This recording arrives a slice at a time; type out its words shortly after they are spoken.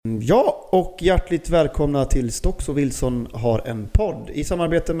Ja, och hjärtligt välkomna till Stocks och Wilson har en podd i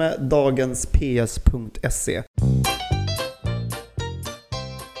samarbete med dagensps.se.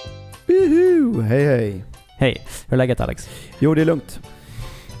 Hej hej. Hej, hur är läget Alex? Jo, det är lugnt.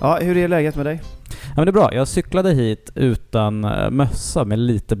 Ja, hur är läget med dig? Ja, men det är bra. Jag cyklade hit utan mössa med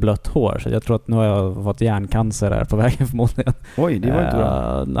lite blött hår, så jag tror att nu har jag fått hjärncancer här på vägen förmodligen. Oj, det var inte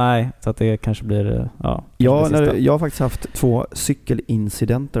bra. Nej, så att det kanske blir... Jag har faktiskt haft 2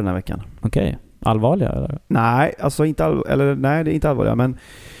 cykelincidenter den här veckan. Okej. Allvarliga eller? Nej, alltså inte nej, det är inte allvarliga, men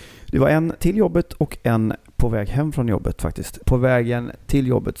det var en till jobbet och en på väg hem från jobbet faktiskt. På vägen till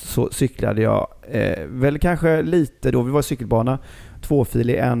jobbet så cyklade jag väl kanske lite då, vi var i cykelbana,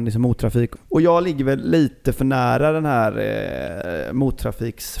 2-filig, en liksom mottrafik. Och jag ligger väl lite för nära den här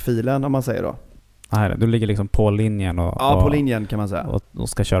mottrafiksfilen om man säger då. Nej, du ligger liksom på linjen på linjen kan man säga. Och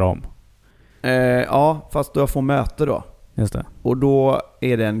ska köra om. Ja, fast då jag får möte då. Just det. Och då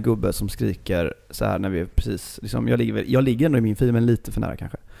är det en gubbe som skriker så här när vi precis liksom, jag ligger ändå i min fil men lite för nära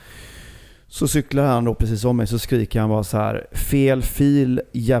kanske. Så cyklar han då precis om mig, så skriker han bara så här: fel fil,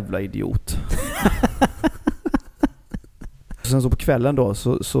 jävla idiot. Sen så på kvällen då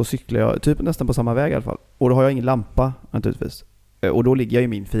så cyklar jag typ nästan på samma väg i alla fall. Och då har jag ingen lampa naturligtvis. Och då ligger jag i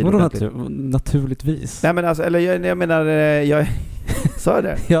min fil. Vadå naturligtvis? Nej men alltså, eller jag menar, jag sa jag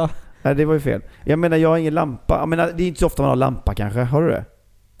det? Ja. Nej, det var ju fel. Jag menar, jag har ingen lampa. Jag menar, det är inte så ofta man har lampa kanske. Har du det?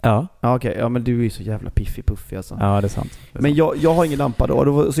 Ja. Ja, okej. Ja, men du är ju så jävla piffig alltså. Ja, det är sant. Men jag har ingen lampa då. Och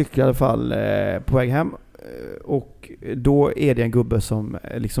då cyklar jag i alla fall på väg hem. Och då är det en gubbe som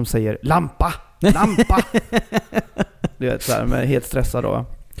liksom säger lampa! Lampa! Det är så här, men helt stressad då.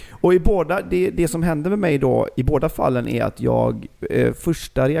 Och i båda, det som händer med mig då i båda fallen är att jag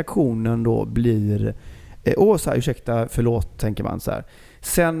första reaktionen då blir så här, ursäkta, förlåt, tänker man så här.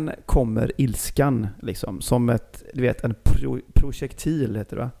 Sen kommer ilskan liksom som en projektil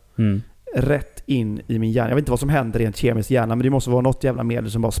heter det va? Mm. Rätt in i min hjärna. Jag vet inte vad som händer rent kemiskt i hjärnan, men det måste vara något jävla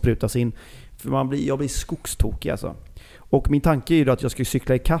medel som bara sprutas in. För jag blir skogstokig alltså. Och min tanke är ju då att jag ska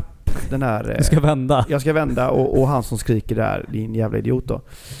cykla i kapp den här... Du ska vända. Jag ska vända och han som skriker där, din jävla idiot då.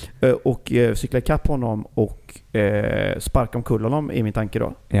 Och cykla i kapp honom och sparka omkull honom är min tanke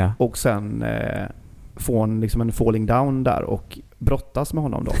då. Ja. Och sen få en falling down där och brottas med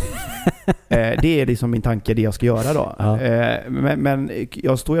honom då. Det är liksom min tanke, det jag ska göra då. Ja. Men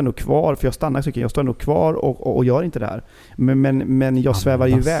jag står ju ändå kvar, för jag stannar cykeln. Jag står ändå kvar och gör inte det här. Men jag svävar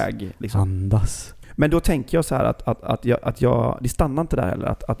ju iväg. Liksom. Andas. Men då tänker jag så här att jag det stannar inte där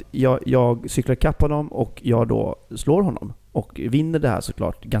heller. Att jag cyklar kapp honom och jag då slår honom. Och vinner det här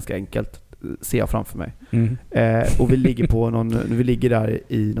såklart ganska enkelt. Ser jag framför mig. Mm. Och vi ligger där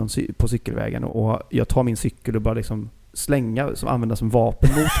på cykelvägen och jag tar min cykel och bara liksom slänga som använda som vapen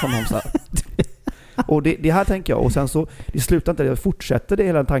mot honom så här. Och det här tänker jag, och sen så det slutar inte, jag fortsätter det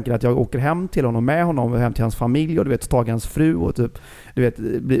hela tanken att jag åker hem till honom, med honom och hem till hans familj och du vet tag hans fru och typ du vet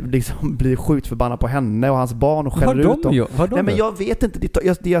blir sjukt förbannad på henne och hans barn och skäller ut dem. Nej men jag vet inte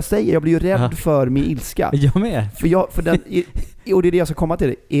det jag säger, jag blir ju rädd för min ilska. Jag med. För den och det är det jag ska komma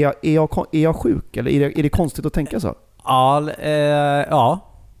till. Är jag sjuk eller är det konstigt att tänka så? Ja.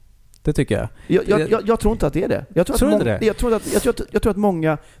 Det tycker jag. Jag tror inte att det är det. Jag tror att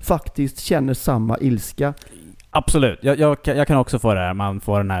många faktiskt känner samma ilska. Absolut. Jag kan också få det här. Man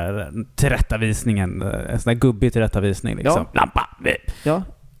får den här tillrättavisningen. En sån här gubbig tillrättavisning liksom. Ja. Lampa! Ja.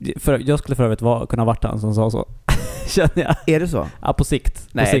 Jag skulle för övrigt kunna varit han som sa så. Känner jag. Är det så? Ja, på sikt.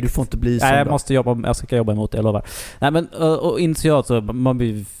 Nej, du får inte bli så. Nej, jag ska jobba emot det, jag lovar. Nej, men och inser jag så man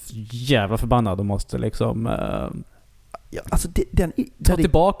blir jävla förbannad och måste liksom... Ja, alltså ta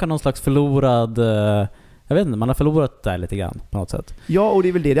tillbaka någon slags förlorad... jag vet inte, man har förlorat där lite grann på något sätt. Ja, och det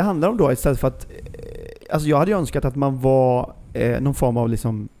är väl det handlar om då. Istället för att... Alltså jag hade ju önskat att man var någon form av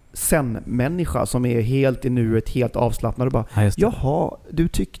liksom zen-människa som är helt i nuet, helt avslappnad och bara jaha, du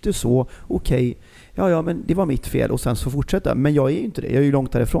tyckte så, okej. Ja, men det var mitt fel och sen så fortsätta. Men jag är ju inte det. Jag är ju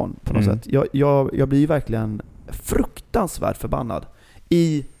långt därifrån på något sätt. Jag blir ju verkligen fruktansvärt förbannad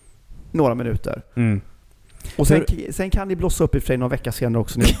i några minuter. Mm. Och sen kan det blossa upp i för några veckor senare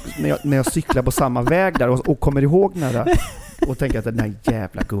också när jag cyklar på samma väg där och kommer ihåg när och tänker att den här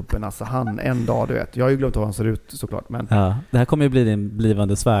jävla gubben, alltså han en dag, du vet. Jag har ju glömt hur han ser ut såklart, men ja, det här kommer ju bli din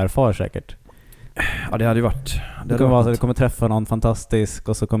blivande svärfar säkert. Ja, det hade ju varit. Du kommer träffa någon fantastisk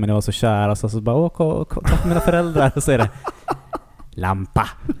och så kommer ni vara så kära så bara åk träffa mina föräldrar och så är det lampa.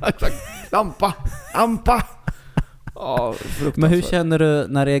 Lampa. Ja, men hur känner du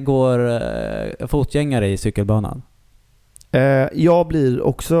när det går fotgängare i cykelbanan? Jag blir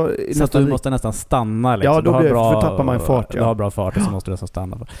också så att du måste nästan stanna liksom. Ja, då för tappar man fart. Ja. Du har bra fart och så måste du nästan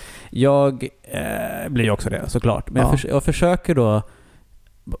stanna. Jag blir också det såklart. Men jag försöker då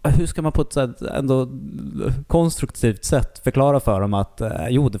hur ska man på ett sätt ändå konstruktivt sätt förklara för dem att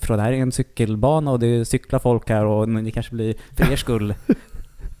jo, för det här är en cykelbana och det cyklar folk här och det kanske blir för er skull.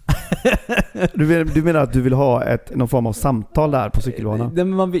 Du menar att du vill ha någon form av samtal där på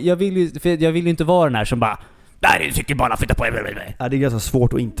cykelbanan? Jag vill ju inte vara den här som bara där är en cykelbana, flytta på er. Ja, det är ganska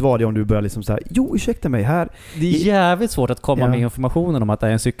svårt att inte vara det om du börjar liksom så här, jo, ursäkta mig här. Det är jävligt svårt att komma med informationen om att det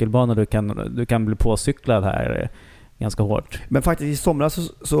är en cykelbana och du kan bli påcyklad här ganska hårt. Men faktiskt i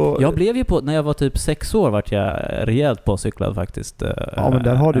somras så... Jag blev ju när jag var typ 6 år vart jag rejält påcyklad faktiskt. Ja, men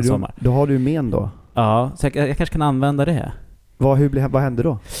där har då har du men då. Ja, så jag kanske kan använda det. Vad hände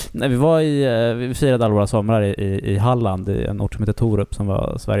då? Nej, vi firade alla våra somrar i Halland, i en ort som heter Torup, som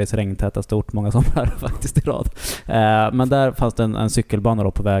var Sveriges regntätaste ort många somrar faktiskt i rad. Men där fanns det en cykelbana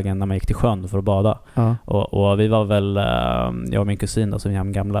då på vägen när man gick till sjön för att bada. Och vi var väl, jag och min kusin då, som är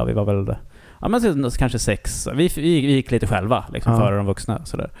gamla, vi var väl kanske 6. Vi gick lite själva liksom, före de vuxna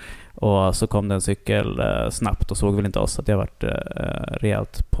sådär. Och så kom det en cykel snabbt och såg väl inte oss att jag varit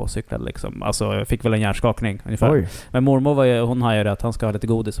rejält påcyklad liksom. Alltså jag fick väl en hjärnskakning ungefär. Oj. Men mormor hon hajade att han ska ha lite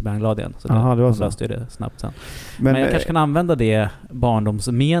godis och bli glad igen. Så det löste det snabbt sen. Men jag kanske kan använda det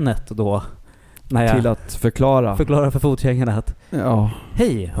barndomsmenet då till att förklara för fotgängarna att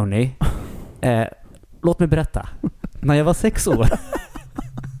hej hörni, låt mig berätta. När jag var 6 år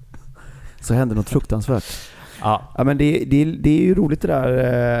så hände något fruktansvärt. Ja, men det är ju roligt det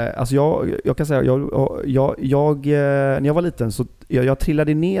där. Alltså jag kan säga jag när jag var liten så jag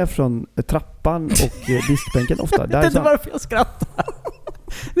trillade ner från trappan och diskbänken ofta. Det är inte varför jag skrattar.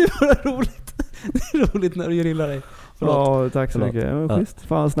 Det är bara roligt. Det är roligt när du gillar dig. Ja, tack så mycket. Ja, schysst.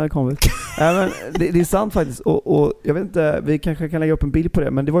 Fan, snäll kommit. Men det är sant faktiskt. Och jag vet inte, vi kanske kan lägga upp en bild på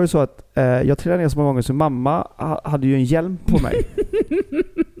det. Men det var ju så att jag trillade ner så många gånger så mamma hade ju en hjälm på mig.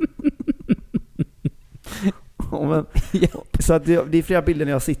 Så att det är flera bilder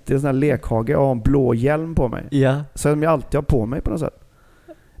när jag sitter i en sån här lekhage och har en blå hjälm på mig. Ja. Som jag alltid har på mig på något sätt.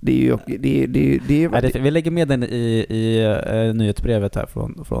 Vi lägger med den i nyhetsbrevet här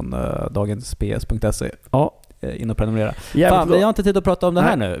från dagensps.se. Ja. In och prenumerera. Fan, vi har inte tid att prata om det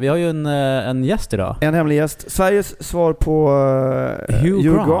här nu. Vi har ju en gäst idag. En hemlig gäst. Sveriges svar på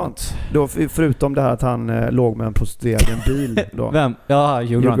Hugh Grant. Då, förutom det här att han låg med en prostituerad i en bil. Då. Vem? Ja,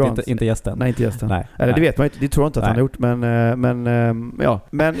 Hugh Grant. Inte gästen. Nej, inte gästen. Nej. Eller det vet man inte. Det tror jag inte att han har gjort.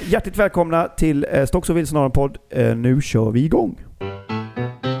 Men hjärtligt välkomna till Stocks och Wilson-podd. Nu kör vi igång.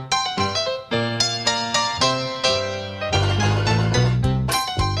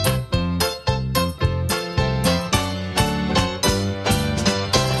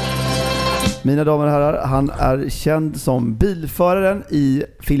 Mina damer och herrar, han är känd som bilföraren i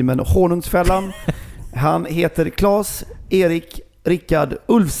filmen Honungsfällan. Han heter Claes-Erik Rickard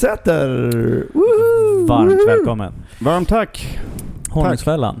Ulfsäter. Varmt välkommen. Varmt tack.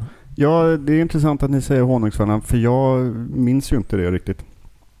 Honungsfällan. Tack. Ja, det är intressant att ni säger Honungsfällan, för jag minns ju inte det riktigt.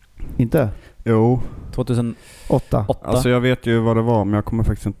 Inte? Jo. 2008. Alltså jag vet ju vad det var, men jag kommer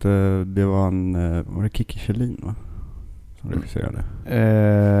faktiskt inte... Det var det Kikki Kjellin, va? Som regisserade.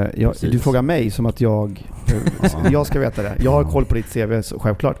 Du frågar mig som att jag ska veta det. Jag har koll på ditt CV, så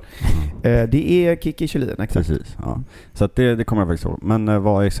självklart. Det är Kikki Kjellin, exakt. Precis, ja. Så att det kommer jag faktiskt ihåg. Men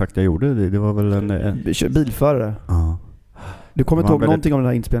vad exakt jag gjorde, det var väl en bilförare. Ja. Du kommer inte ihåg någonting om den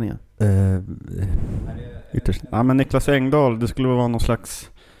här inspelningen? Ytterst. Ja, men Niklas Engdahl, det skulle vara någon slags...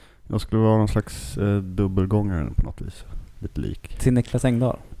 Jag skulle vara någon slags dubbelgångare på något vis. Lite lik. Till Niklas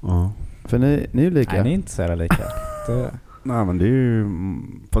Engdahl? Ja. För ni är ju lika. Nej, ni är inte så lika. Nej, men det är ju...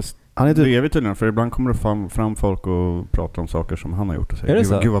 Fast det är vi tydligen, för ibland kommer det fram folk och pratar om saker som han har gjort och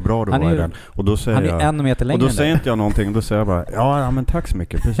säger, Gud vad bra du var i den. Och då säger han är 1 meter längre. Och då säger inte jag någonting, då säger jag bara, ja men tack så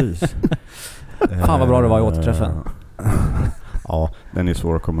mycket, precis. Fan vad bra du var i återträffen. Ja, den är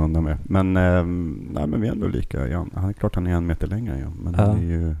svår att komma undan med. Men, nej, men vi är ändå lika. Ja, han är klart han är 1 meter längre, ja. Men han är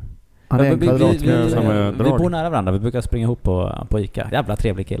ju... Vi bor nära varandra. Vi brukar springa ihop på Ica. Jävla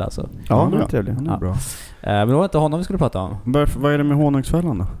trevlig kille alltså. Ja, han är trevlig. Han är bra. Men det var inte honom vi skulle prata om. Vad är det med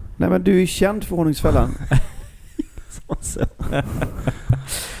Honungsfällan då? Nej, men du är känd för Honungsfällan.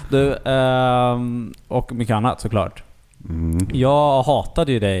 Du, och mycket annat såklart. Jag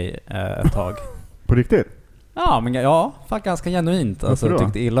hatade ju dig ett tag. På riktigt? Ja, men fan ganska genuint. Alltså, jag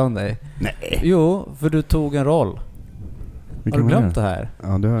tyckte illa om dig. Nej. Jo, för du tog en roll. Har du glömt det här?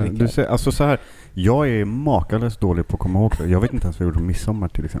 Ja, du ser, alltså så här, jag är makalöst dålig på att komma ihåg det. Jag vet inte ens vad jag gjorde midsommar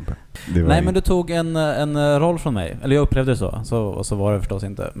till exempel. Nej, men du tog en roll från mig. Eller jag upplevde det så var det förstås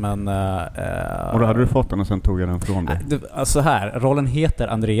inte. Men, och då hade du fått den och sen tog jag den från dig. Alltså här, rollen heter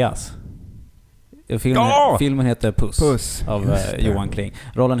Andreas. Filmen heter Puss. Av Johan Kling.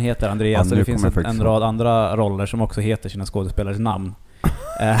 Rollen heter Andreas, och det finns en rad andra roller som också heter sina skådespelares namn.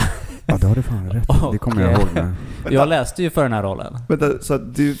 Ja, det har du fan rätt. Det kommer jag ihåg nu. Jag läste ju för den här rollen. Vänta, så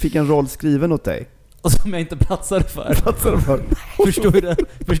att du fick en roll skriven åt dig? Och som jag inte platsade för.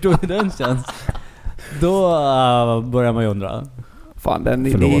 Förstår du den känns? Då börjar man ju undra. Fan, den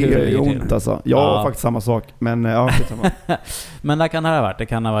är ont alltså. Jag har faktiskt samma sak. Men ja, samma. Men det kan ha varit. Det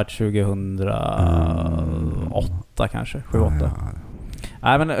kan ha varit 2008 kanske. 7-8.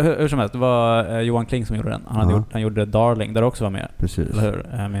 Nej, men hur som helst. Det var Johan Kling som gjorde den. Han gjorde Darling, där också var med. Precis. Eller hur?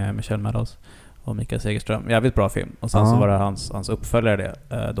 Med Michel Meadows och Mikael Segerström. Jävligt bra film. Och sen så var det hans uppföljare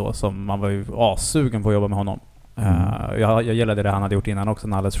då, som man var ju assugen på att jobba med honom. Jag gillade det han hade gjort innan också,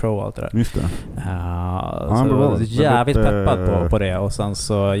 Nalles show och allt det där. Just det. Så var jävligt peppad på det. Och sen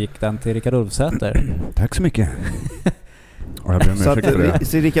så gick den till Rickard Ulfsäter. Tack så mycket. Och jag ber om ursäkt för det.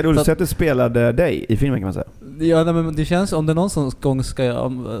 Så Rickard Ulfsäter spelade dig i filmen, kan man säga? Ja, men det känns, om det någon gång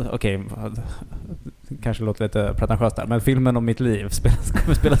ska... Okej, kanske låter lite pretentiöst där, men filmen om mitt liv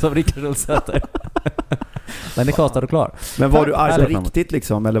kommer spelas av Rickard Ulfsäter. Den är kastad och klar. Men var du arg riktigt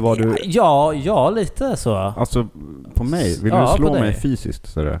liksom? Eller var du... Ja, lite så. Alltså, på mig? Vill du slå mig fysiskt?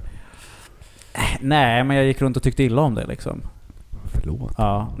 Så det? Nej, men jag gick runt och tyckte illa om det liksom. Förlåt.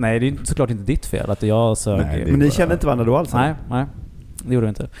 Ja, nej, det är såklart inte ditt fel att jag sög. Men ni kände inte varandra då alls? Nej, det gjorde vi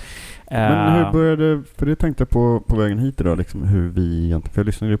inte. Men hur började, för det tänkte jag på vägen hit idag, liksom, hur vi egentligen, för jag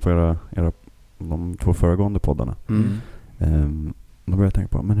lyssnade ju på de 2 föregående poddarna. Då började jag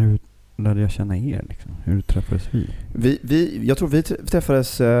tänka på, men hur lärde jag känna er liksom? Hur träffades vi? Jag tror vi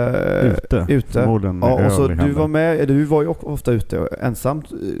träffades ute. Ja, och så du var med, du var ju ofta ute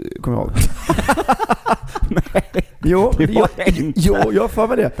ensamt, kommer jag ihåg. Jo, jag får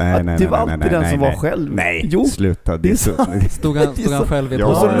med det. Nej, du var alltid den som var själv. Nej, sluta. Stod han själv i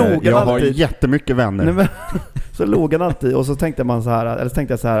jag har jättemycket vänner. Nej, så låg han alltid, och så tänkte man så här, eller så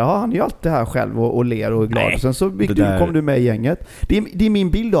tänkte jag så här, ja, han är ju alltid här själv och ler och är glad. Och sen så kom du med i gänget. Det är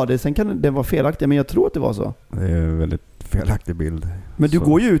min bild av det. Sen kan den vara felaktig, men jag tror att det var så. Det är en väldigt felaktig bild. Men du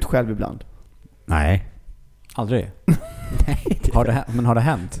går ju ut själv ibland. Nej. Aldrig. Har det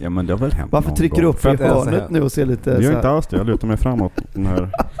hänt? Ja, men det har väl hänt. Varför trycker du upp i hörnet nu och ser lite det gör inte alls det. Jag lutar mig framåt den här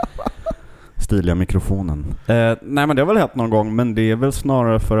stiliga mikrofonen. Nej, men det har väl hänt någon gång, men det är väl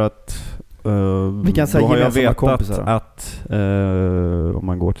snarare för att vi kan säga gemensamma kompisar att om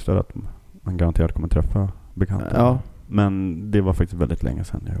man går till stället att man garanterat kommer träffa bekanta. Ja. Men det var faktiskt väldigt länge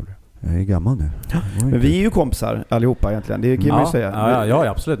sedan jag gjorde det. Jag är gammal nu. Men vi är ju kompisar allihopa egentligen. Det kan man ju säga. Ja,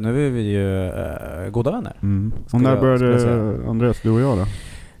 absolut. Nu är vi ju goda vänner. Och när började Andreas, du och jag då?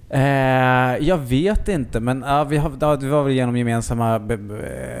 Jag vet inte, men vi var väl genom gemensamma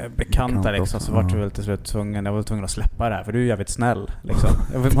bekanta liksom, så var vi väl till slut tvungen att släppa det här, för du är jävligt snäll liksom.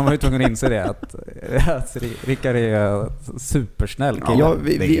 Man var ju tvungen att inse det att Rickard är supersnäll. Ja,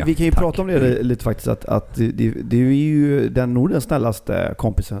 vi kan ju prata om det lite faktiskt, att det är ju den snällaste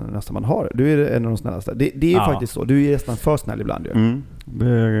kompisen nästan man har. Du är en av de snällaste. Det är faktiskt så. Du är nästan för snäll ibland ju.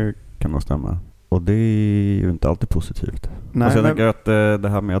 Det kan nog stämma. Och det är ju inte alltid positivt. Nej, alltså jag tänker att det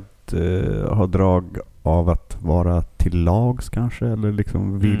här med att ha drag av att vara till lags kanske, eller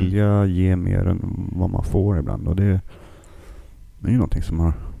liksom vilja ge mer än vad man får ibland. Och det är ju någonting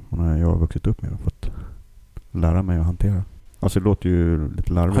som jag har vuxit upp med och fått lära mig att hantera. Alltså det låter ju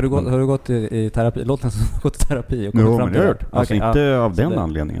lite larvigt. Har du gått i terapi? Låter det som att du gått i terapi och kommit fram till det? Alltså inte av den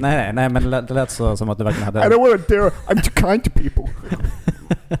anledningen. Nej, men det lät så som att du verkligen hade... I don't want to dare. I'm too kind to people.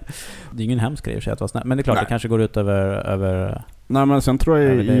 Det är ingen hemsk grej att vara snäll. Men det är klart, det kanske går ut över... Nej, men sen tror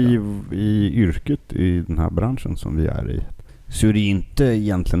jag i yrket i den här branschen som vi är i, så är det inte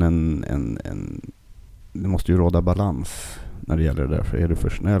egentligen en det måste ju råda balans när det gäller det där. För är du för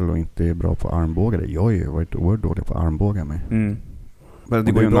snäll och inte är bra på armbågar, jag har ju varit oerhört dålig på armbågar med. Men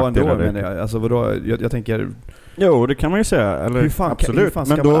det går ju bra ändå, men alltså vadå, jag tänker... Jo, det kan man ju säga. Eller, hur fan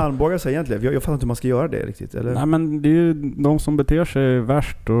ska man armbåga sig egentligen? Jag fattar inte hur man ska göra det riktigt. Eller? Nej, men det är ju de som beter sig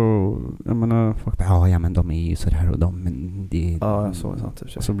värst, och jag menar, folk bara, ja men de är ju sådär och de, men det... Ja, så är sant.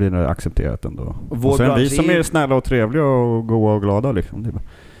 Och så blir det accepterat ändå. Och sen vi som är snälla och trevliga och goa och glada liksom, det är bara,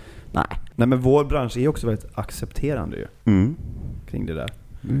 nej, men vår bransch är också väldigt accepterande ju. Kring det där.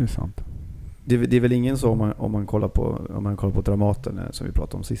 Det är sant. Det är väl ingen så om man kollar på Dramaten som vi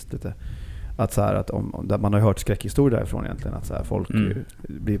pratade om sist lite, att så här, att där man har hört skräckhistorier därifrån egentligen, att så här, folk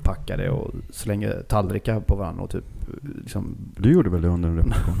blir packade och slänger tallrikar på varandra och typ liksom... Du gjorde väl det under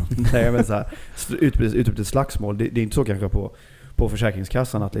revolutionen? Nej, men så här utbytt ett slagsmål. Det är inte så kanske på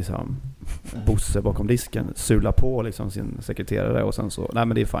Försäkringskassan att liksom Bosse bakom disken sular på liksom sin sekreterare och sen så, nej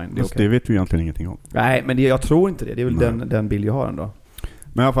men det är fine, det är okej. Det vet vi egentligen ingenting om. Nej, men jag tror inte det. Det är väl den bild jag har ändå.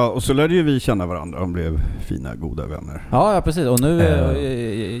 Men i alla fall, och så lärde ju vi känna varandra och blev fina, goda vänner. Ja, precis. Och nu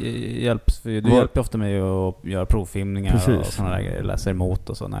hjälps vi. Du hjälper ofta mig att göra provfilmningar och sådana där grejer. Läser emot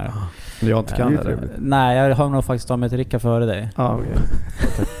och så. När jag inte kan det. Nej, jag har nog faktiskt tagit mig till Ricka före dig. Ja,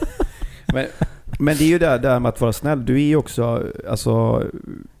 okej. Men det är ju där med att vara snäll. Du är ju också, alltså,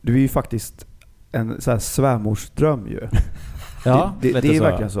 du är ju faktiskt en så här svärmorsdröm ju. Ja, det är så.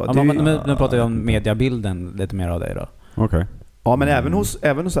 Verkligen så. Ja, nu pratar jag om mediabilden lite mer av dig då. Okej. Ja, men även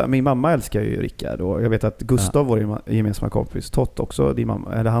hos min mamma älskar ju Rickard, och jag vet att Gustav, vår gemensamma kompis, Tott också,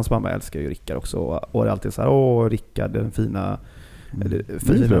 hans mamma älskar ju Rickard också, och det är alltid så här, Rickard, den fina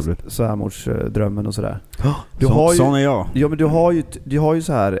svärmorsdrömmen och sådär. Sån är jag. Ja, men du har ju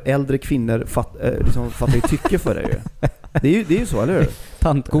så här äldre kvinnor fattar ju tycke för dig ju. Det är ju så, eller hur?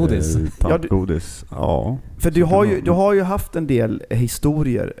 Tantgodis. Tantgodis, ja. För du har ju haft en del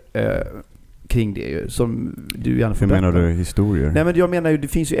historier kring det ju, som du gärna får berätta. Hur menar du historier? Nej, men jag menar ju, det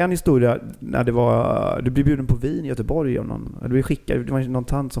finns ju en historia när du blev bjuden på vin i Göteborg av någon. Det var någon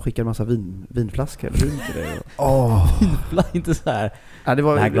tant som skickade en massa vinflaskor eller vin till dig. Inte så här. Ja,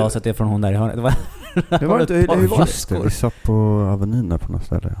 det här glaset är från hon där i hörnet. Det var inte hur var det? Vi satt på Avenyn där på något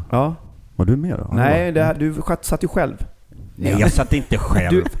ställe. Ja. Var du med då? Nej, du satt ju själv. Nej, jag satt inte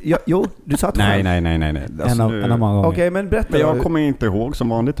själv. Du satt själv. Nej. Alltså, en av många gånger. Okej, men berätta. Jag kommer inte ihåg som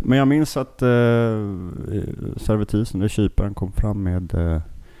vanligt. Men jag minns att servitrisen, kyparen, kom fram med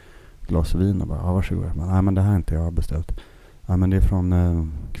glas vin och bara, varsågod. Nej, men det här är inte jag har beställt. Nej, men det är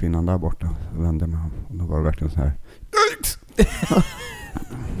från kvinnan där borta. Så vände jag mig och då var det verkligen så här.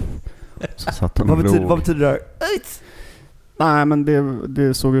 Så satt hon vad betyder det? Nej, men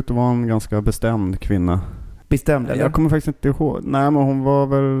det såg ut att vara en ganska bestämd kvinna. Bestämd, eller? Jag kommer faktiskt inte ihåg. Nej, men hon var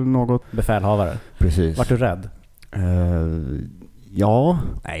väl något... Befälhavare. Precis. Vart du rädd? Ja.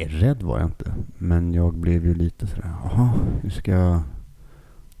 Nej, rädd var jag inte. Men jag blev ju lite sådär, hur ska jag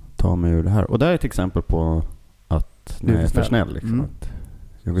ta mig ur det här? Och det är ett exempel på att när jag är för snäll. Liksom, att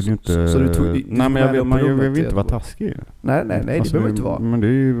jag vill ju inte... Så du tog, nej, men jag vill inte vara taskig. Nej, det behöver inte vara. Men det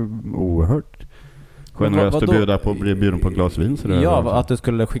är ju oerhört generöst att bjuda på att bli bjuden på ett glas vin. Ja, att du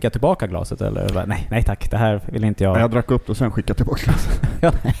skulle skicka tillbaka glaset eller? Nej tack, det här vill inte jag. Jag drack upp det och sen skickade tillbaka glaset.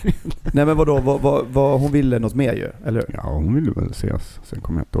 Nej, men vadå? Hon ville något mer ju, eller? Ja, hon ville väl ses. Sen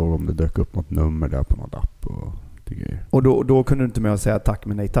kommer jag inte ihåg om det dök upp något nummer där på något app och grejer. Och då kunde du inte med att säga tack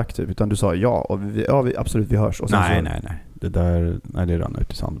men nej tack typ, utan du sa ja och vi absolut vi hörs. Och sen nej. Det rann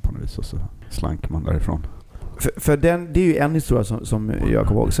ut i sanden på något vis och så slank man därifrån. För det är ju en historia som jag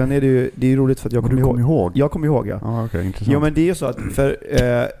kommer ihåg. Sen är det är roligt för att jag kommer ihåg. Jag kommer ihåg, ja. Ah, okay, intressant. Jo, men det är ju så att för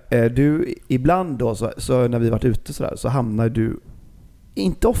du ibland då så när vi varit ute så där, så hamnar du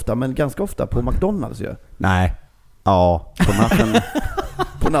inte ofta men ganska ofta på McDonald's ju. Nej. Ja, på natten.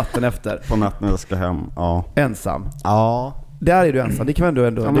 På natten efter. På natten jag ska hem. Ja. Ensam. Ja. Där är du ensam. Det kan du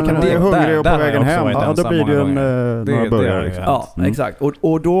ändå. Ja, det kan du är hungrig och på vägen hem. Ja, då blir det ju några burgare. Liksom. Ja, exakt.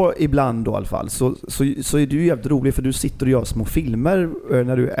 Och då ibland då i alla fall så är du jävligt rolig för du sitter och gör små filmer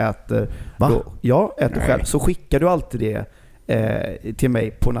när du äter. Va? Äter själv. Så skickar du alltid det till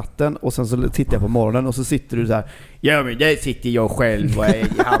mig på natten och sen så tittar jag på morgonen och så sitter du så här. Ja, men där sitter jag själv och är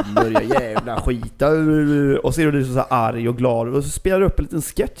hamburgare, jävla skit. Och så är du så här arg och glad och så spelar du upp en liten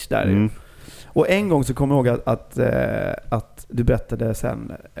sketch där. Och en gång så kommer jag ihåg att du berättade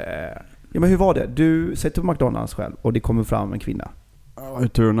sen men hur var det? Du sitter på McDonald's själv och det kommer fram en kvinna. Ja, hur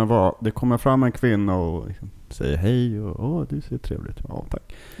turerna var. Det kommer fram en kvinna och liksom säger hej och du ser trevligt. Ja,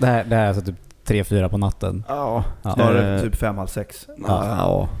 tack. Det här är alltså typ 3-4 på natten. Ja. Snarare typ 5-6.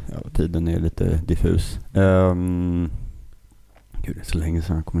 Ja, tiden är lite diffus. Gud, det är så länge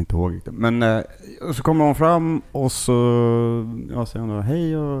sedan, jag kommer inte ihåg riktigt. Men så kommer hon fram och så säger hon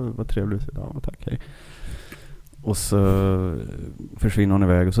hej och vad trevligt. Ja, tack, hej. Och så försvinner hon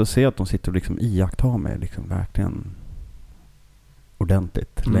iväg och så ser jag att hon sitter och liksom iakttar mig liksom verkligen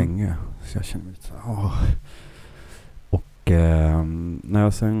ordentligt länge. Så jag känner mig lite så Och när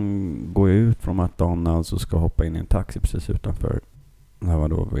jag sen går ut från McDonald's så ska jag hoppa in i en taxi precis utanför. Det var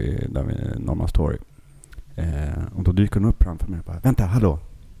då vid Norrmalmstorg. Och då dyker hon upp framför mig och bara, vänta, hallå.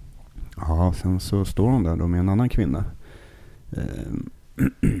 Ja, sen så står hon där då med en annan kvinna.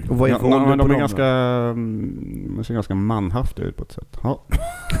 Och vad är de är ganska manhaftiga ut på ett sätt. Ja,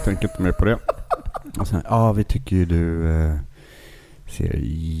 jag tänker inte mer på det. Och sen, vi tycker ju du ser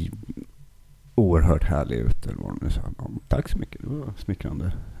oerhört härlig ut. Eller vad de sa. Tack så mycket, det var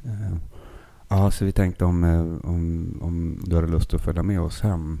smickrande. Så vi tänkte om du hade lust att följa med oss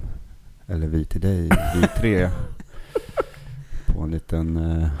hem. Eller vi till dig, vi 3 på en liten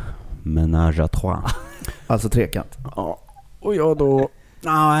ménage à trois. Alltså trekant. Ja. Och jag då,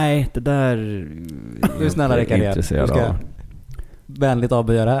 nej, det där du är snälla, intresserad av. vänligt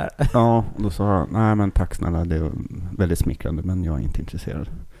avböja det här. Ja, och då sa jag, nej men tack snälla, det är väldigt smickrande, men jag är inte intresserad.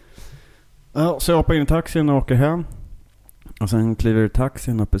 Ja, så jag hoppar in i taxin och åker hem. Och sen kliver jag i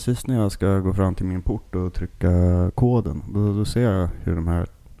taxin och precis när jag ska gå fram till min port och trycka koden, då ser jag hur de här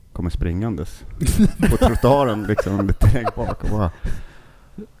kommer springandes på trottoaren liksom lite längst bak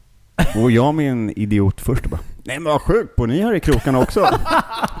och jag med en idiot först bara, nej men vad sjukt på ni här i krokarna också.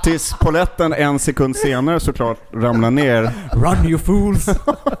 Tills poletten en sekund senare såklart ramlar ner. Run you fools!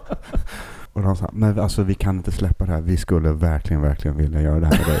 Och de sa, men alltså vi kan inte släppa det här, vi skulle verkligen vilja göra det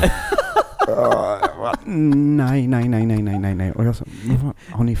här med dig. Nej. Och jag sa,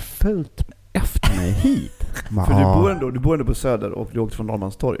 har ni följt efter mig hit? För du bor ändå på Söder och du åkte från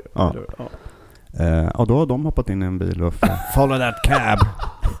Norrmalmstorg. Ja. Och då har de hoppat in i en bil och follow that cab.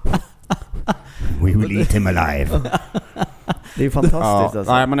 We will eat him alive. Det är fantastiskt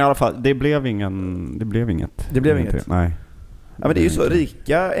alltså. Nej, men i alla fall, det blev inget. Nej. Ja, men det är ju så,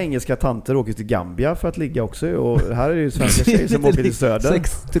 rika engelska tanter åker till Gambia för att ligga också, och här är det ju svenska tjejer som åker till Söder.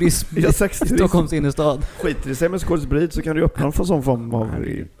 Sexturism i Stockholms innerstad. Skiter det sig med skådesprit så kan du öppna för sån form av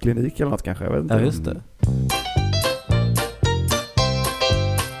klinik eller något kanske, jag vet inte. Ja, just det.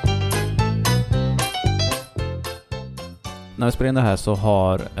 När vi spelar in det här så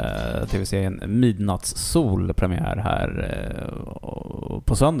har tv-serien Midnattssol premiär här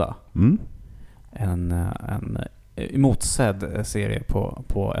på söndag. Mm. En motsedd serie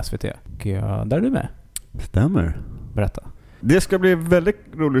på SVT. Och där är du med. Stämmer. Berätta. Det ska bli väldigt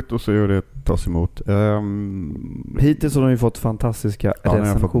roligt att se hur det tas emot. Hittills har de ju fått fantastiska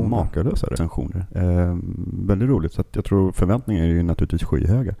recensioner. Makalösa recensioner. Väldigt roligt, så att jag tror förväntningarna är ju naturligtvis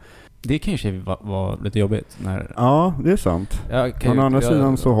skyhöga. Det kanske var lite jobbigt när... Ja, det är sant. Från andra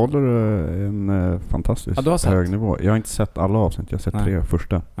sidan så håller det en fantastiskt hög nivå. Jag har inte sett alla avsnitt, jag har sett 3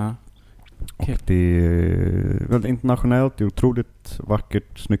 första. Ja. Och det är väldigt internationellt, det är otroligt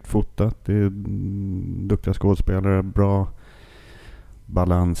vackert, snyggt fotat, det är duktiga skådespelare, bra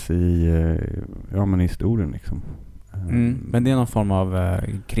balans i historien liksom. Men det är någon form av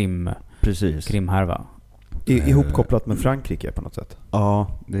krimhärva. Ihopkopplat med Frankrike på något sätt.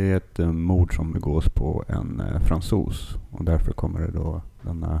 Ja, det är ett mord som begås på en fransos, och därför kommer det då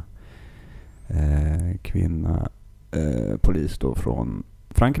denna kvinna polis då från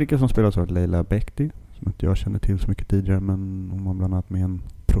Frankrike som spelas av Leila Bekti, som inte jag känner till så mycket tidigare, men hon var bland annat med en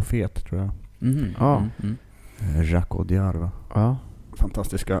profet, tror jag. Jacques Audiard, va? Ja.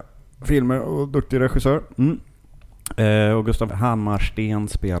 Fantastiska filmer och duktig regissör. Och Gustav Hammarsten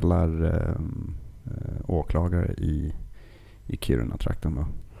spelar åklagare i Kiruna-trakten då.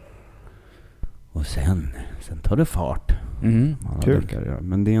 Och sen tar det fart. Kul.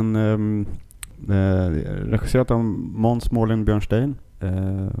 Men det är en regisserat av Måns Mårlin Björnstein.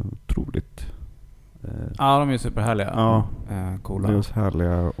 Otroligt. Ja, de är ju superhärliga. Ja, coola. De är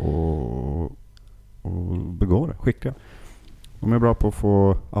härliga och begåvade, skickliga. De är bra på att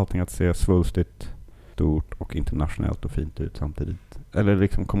få allting att se svulstigt, stort och internationellt och fint ut samtidigt. Eller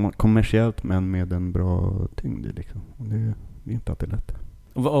liksom kommersiellt, men med en bra tyngd liksom. Och det är inte alltid lätt.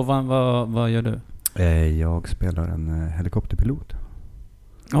 Och vad gör du? Jag spelar en helikopterpilot.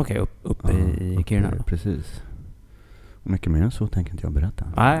 Okej, uppe i Kiruna. Precis. Och mycket mer än så tänker inte jag berätta.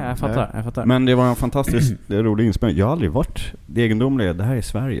 Nej, jag fattar. Men det var en fantastisk rolig inspelning. Jag har aldrig varit, det egendomliga, det här är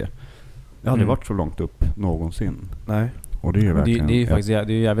Sverige. Jag har aldrig varit så långt upp någonsin. Nej. Och det är ju verkligen... Det är ju faktiskt det är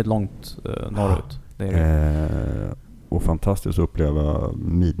jävligt långt norrut. Det är det. Och fantastiskt att uppleva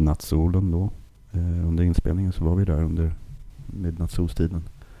midnattssolen då. Under inspelningen så var vi där under midnattssolstiden.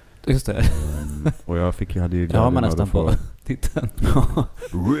 Just det. Och jag hade ju... Det har man nästan på titeln.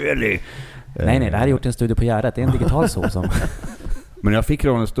 Really? Nej, det här är gjort en studie på Gärdet. Det är en digital sol som... Men jag fick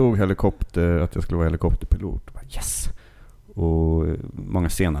en stor helikopter, att jag skulle vara helikopterpilot. Yes! Och många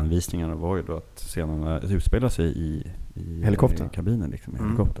scenanvisningar var ju då att scenerna utspelar sig i kabinen liksom, i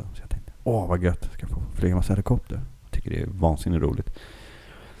helikopter. Så jag tänkte, vad gött, jag ska få flyga massa helikopter. Jag tycker det är vansinnigt roligt.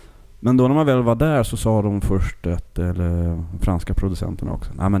 Men då när man väl var där så sa de först eller franska producenterna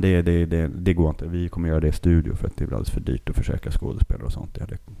också, nej men det går inte, vi kommer göra det i studio för att det är alldeles för dyrt att försöka skådespelare och sånt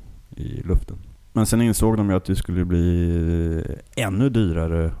i luften. Men sen insåg de ju att det skulle bli ännu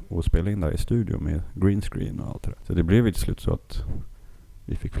dyrare att spela in där i studio med green screen och allt det där. Så det blev ju till slut så att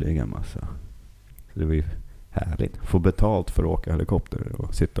vi fick flyga en massa. Så det var ju härligt. Få betalt för att åka helikopter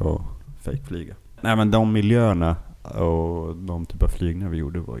och sitta och fake-flyga. Nej, men de miljöerna och de typ av flygningar vi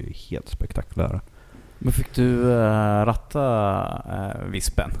gjorde var ju helt spektakulära. Men fick du ratta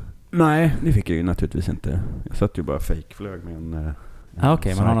vispen? Nej, det fick jag ju naturligtvis inte. Jag satt ju bara fake-flög med en...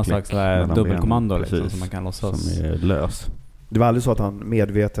 Okej, man har någon slags dubbelkommando liksom, som man kan låtsas. Som är lös. Det var aldrig så att han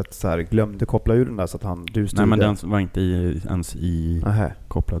medvetet så här glömde koppla ur den där så att du styrde? Nej, men den var inte ens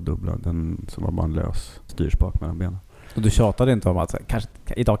kopplad dubbla. Den som var bara en lös styrspak mellan benen. Och du tjatade inte om att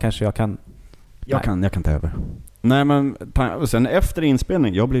idag kanske jag kan... Jag kan ta över. Nej, men sen efter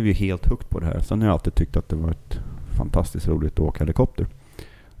inspelning, jag blev ju helt hooked på det här. Sen har jag alltid tyckt att det var ett fantastiskt roligt att åka helikopter.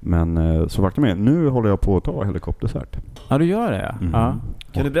 Men så faktum är, nu håller jag på att ta helikoptercert. Ja, du gör det, ja. Ja.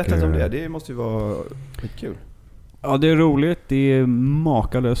 Kan du berätta om det? Det måste ju vara kul. Ja, det är roligt. Det är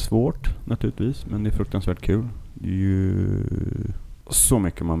makalöst svårt naturligtvis, men det är fruktansvärt kul. Det är ju så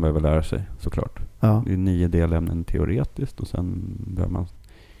mycket man behöver lära sig, såklart. Ja. Det är 9 delämnen teoretiskt och sen behöver man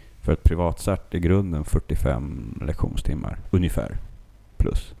för ett privatcert i grunden 45 lektionstimmar ungefär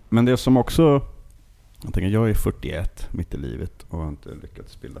plus. Men det som också, jag är 41 mitt i livet och har inte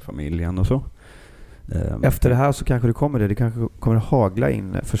lyckats bilda familjen och så. Efter det här så kanske det kanske kommer att hagla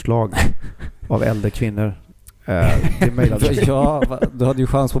in förslag av äldre kvinnor. Ja, du hade ju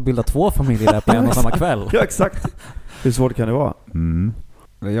chans på att bilda 2 familjer där på en och samma kväll. Ja, exakt. Hur svårt kan det vara? Mm.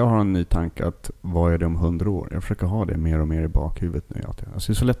 Jag har en ny tanke att vad är det om 100 år? Jag försöker ha det mer och mer i bakhuvudet nu.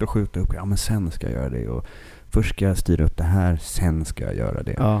 Alltså det är så lätt att skjuta upp. Ja, men sen ska jag göra det. Och först ska jag styra upp det här, sen ska jag göra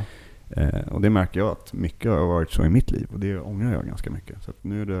det. Ja. Och det märker jag att mycket har varit så i mitt liv. Och det ångrar jag ganska mycket. Så att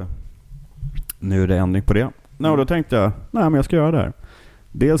nu är det ändring på det. Och då tänkte jag, men jag ska göra det här.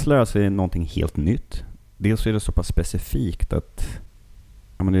 Dels lära sig någonting helt nytt. Dels är det så pass specifikt att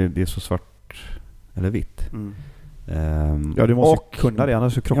det är så svart eller vitt. Mm. Ja, du måste kunna det,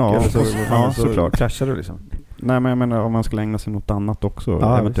 annars så krockar så såklart. Kraschar du liksom. Nej, men jag menar om man ska ägna sig något annat också.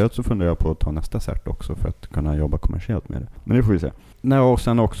 Eventuellt så funderar jag på att ta nästa cert också för att kunna jobba kommersiellt med det. Men det får vi se. Och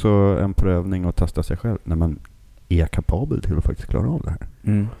sen också en prövning och testa sig själv när man är kapabel till att faktiskt klara av det här.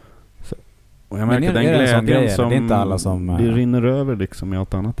 Mm. Så. Och jag märker den glädjen som det är inte alla som det rinner över liksom i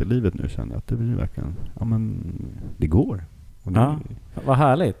allt annat i livet nu, känner jag att det blir verkligen, det går. Och vad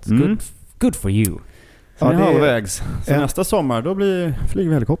härligt. Good for you. Så det är halvvägs. Så nästa sommar då flyger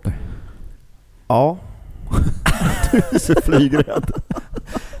vi helikopter. Ja. Du är så flygrädd.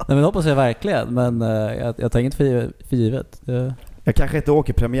 Nej, men hoppas jag verkligen. Men jag tar inget för givet. Jag kanske inte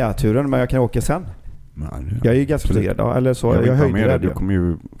åker premiärturen, men jag kan åka sen. Jag är ju ganska flygrädd. Ja, eller så. Jag höjde du kommer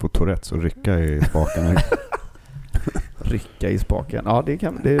ju få Tourettes och rycka i spaken. Rycka i spaken. Ja, det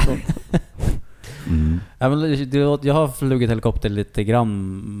är sånt. Ja, men jag har flugit helikopter lite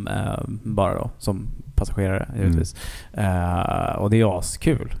grann bara då, som passagerare givetvis. Och det är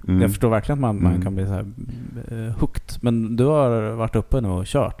askul. Jag förstår verkligen att man kan bli så här hooked. Men du har varit uppe nu och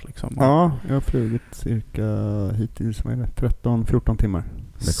kört liksom. Ja, jag har flugit cirka hittills 13-14 timmar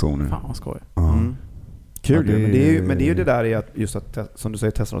lektioner. Fan vad skoj. Kul, ja, men det är ju det där i att just att som du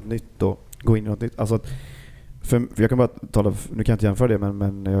säger, testa något nytt och gå in i något nytt. Alltså för jag kan bara tala, nu kan jag inte jämföra det,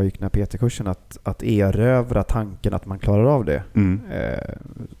 men när jag gick den här PT-kursen att erövra tanken att man klarar av det.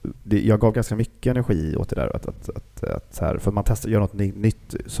 Jag gav ganska mycket energi åt det där att så här, för man gör något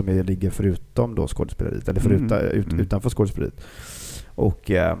nytt som ligger förutom då skådespeleriet eller utanför skådespeleriet.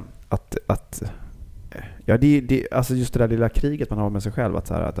 Och alltså just det där lilla kriget man har med sig själv, att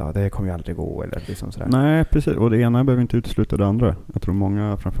så här, att det kommer ju aldrig gå eller liksom så där. Nej, precis. Och det ena behöver inte utesluta det andra. Jag tror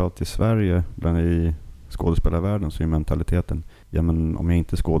många, framförallt i Sverige, i skådespelarvärlden, så är mentaliteten, men om jag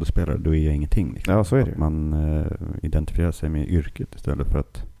inte skådespelar då är jag ingenting. Liksom. Ja, så är det. Att man identifierar sig med yrket istället för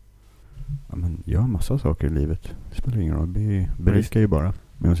att göra massa saker i livet. Det spelar ingen roll. Det berikar ju bara.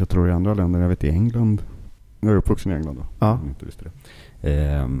 Men jag tror i andra länder, jag vet i England, jag är uppvuxen i England då. Ja. Jag inte visste det.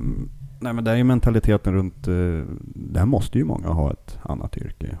 Nej, men där är ju mentaliteten runt, där måste ju många ha ett annat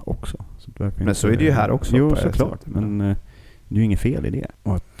yrke också. Så men så är det ju här också. Jo, såklart. Men det är ju inget fel i det.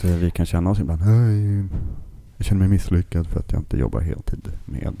 Och att vi kan känna oss ibland, jag känner mig misslyckad för att jag inte jobbar heltid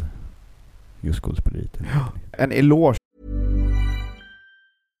med just skådespeleriet. En eloge.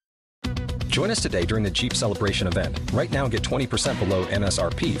 Join us today during the Jeep Celebration event. Right now, get 20% below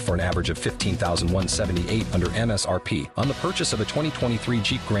MSRP for an average of $15,178 under MSRP on the purchase of a 2023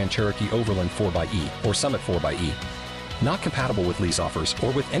 Jeep Grand Cherokee Overland 4xE or Summit 4xE. Not compatible with lease offers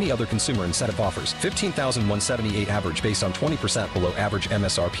or with any other consumer incentive offers. $15,178 average based on 20% below average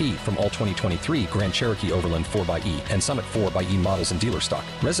MSRP from all 2023 Grand Cherokee Overland 4xE and Summit 4xE models in dealer stock.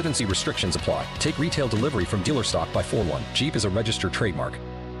 Residency restrictions apply. Take retail delivery from dealer stock by 4/1. Jeep is a registered trademark.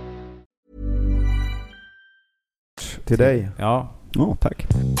 Till dig. Ja. Tack.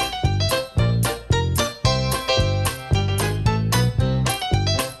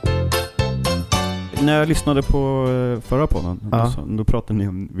 När jag lyssnade på förra podden, då pratade ni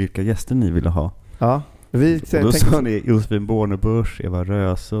om vilka gäster ni ville ha. Ja. Då sa ni Josefin Bornebusch, Eva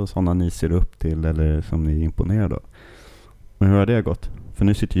Röse och sådana ni ser upp till eller som ni är imponerade av. Men hur har det gått? För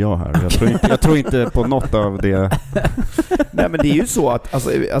nu sitter jag här. Jag tror inte på något av det. Nej, men det är ju så att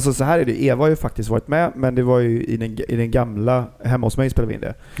alltså så här är det. Eva har ju faktiskt varit med, men det var ju i den gamla hemma hos mig spelade vi in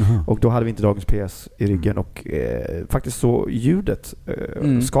det. Och då hade vi inte dagens PS i ryggen och faktiskt så ljudet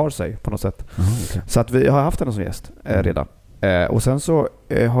skar sig på något sätt. Okay. Så att vi har haft henne som gäst redan. Och sen så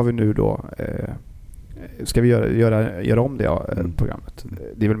har vi nu då ska vi göra om det programmet.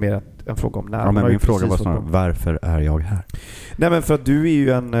 Det är väl mer en fråga om när. Ja, men min fråga var snarare, varför är jag här? Nej, men för att du är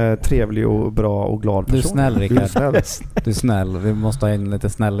ju en trevlig och bra och glad person. Du är snäll, Rickard. Du är snäll. Vi måste ha in lite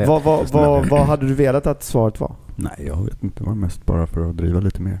snällhet. Vad hade du velat att svaret var? Nej, jag vet inte. Det var mest bara för att driva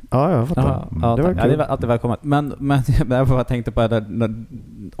lite mer. Ja, jag fattar. Det var alltid välkommet. Men jag bara tänkte på det,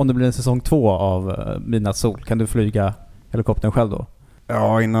 om det blir en säsong 2 av Mina Sol, kan du flyga helikoptern själv då?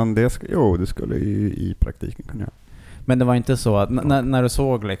 Ja, innan det det skulle ju i praktiken kunna göra. Men det var inte så att när du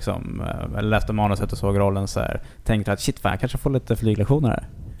såg liksom, eller läste manuset och såg rollen så här, tänkte att shit fan, jag kanske får lite flyglektioner här.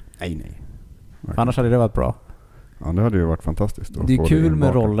 Nej. Annars hade det varit bra. Ja, det hade ju varit fantastiskt. Det är kul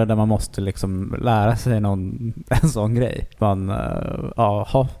med roller där man måste liksom lära sig en sån grej. Man,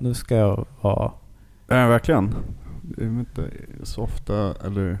 nu ska jag ha... verkligen. Det är inte så ofta,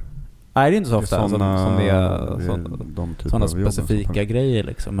 eller... Nej, det är inte så ofta som det är sådana specifika jobb, grejer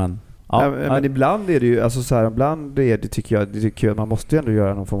liksom, men... men ibland är det ju alltså så här, ibland är det tycker jag man måste ju ändå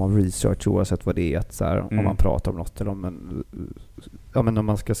göra någon form av research oavsett vad det är, att så här, om man pratar om något eller men om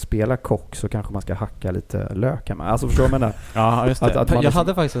man ska spela kock så kanske man ska hacka lite lök med. Alltså förstår man det? Ja, just det. Jag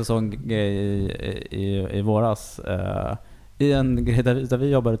hade faktiskt en sån grej i våras i en grej där vi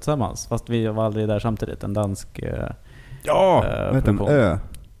jobbade tillsammans, fast vi var aldrig där samtidigt, en dansk produktion.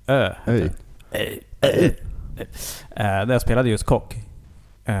 Där jag spelade just kock.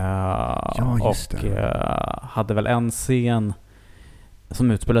 Hade väl en scen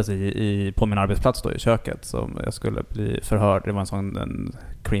som utspelade sig på min arbetsplats då i köket, som jag skulle bli förhörd. Det var en sån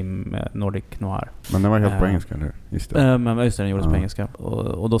krim Nordic noir. Men det var helt på engelska, eller? Just det. Men just det, den gjordes på engelska.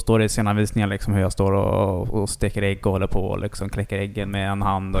 Och då står det i scenanvisningen liksom hur jag står och steker ägg och håller på och liksom kläcker äggen med en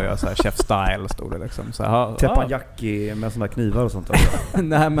hand och gör så här chef style, stod det liksom. Teppanyaki med såna knivar och sånt.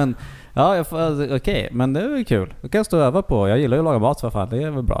 Nej, men okej, men det är väl kul. Då kan jag stå och öva på. Jag gillar ju att laga mat, så fan, det är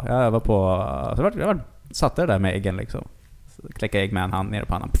väl bra. Jag övar på. Så jag satt där med äggen liksom. Kläcka ägg med en hand ner på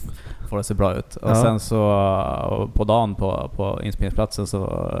pannan. Får det se bra ut. Och sen så på dagen på inspelningsplatsen så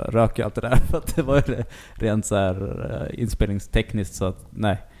rök jag allt det där, för att det var ju rent så här inspelningstekniskt, så att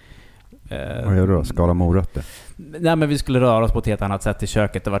nej. Vad gör du då? Skala morötter? Nej, men vi skulle röra oss på ett helt annat sätt i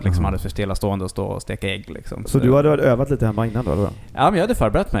köket. Det var liksom alldeles för stillastående att stå och steka ägg liksom. Så du hade övat lite hemma innan då? Ja, men jag hade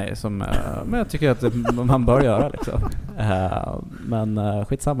förberett mig men jag tycker att man bör göra liksom. Men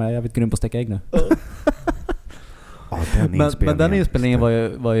skitsamma, jag är jävligt grym på att steka ägg nu. Men den inspelningen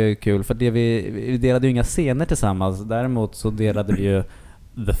var ju kul, för vi delade ju inga scener tillsammans. Däremot så delade vi ju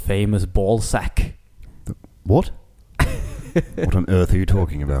The Famous Ballsack. What? What on earth are you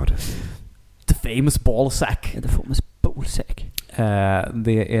talking about? The Famous Ballsack. The Famous Ballsack.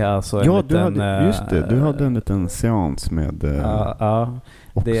 Det är alltså du hade en liten seans med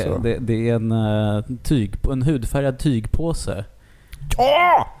det är en hudfärgad tygpåse.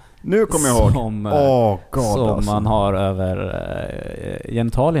 Ja! Nu kommer jag ihåg. Som man har över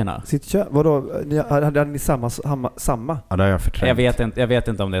genitalierna. Vadå? Hade ni samma? Ja, det har jag förträngt. Jag vet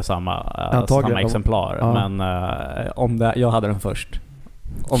inte om det är samma exemplar. Ja. Men om jag hade den först.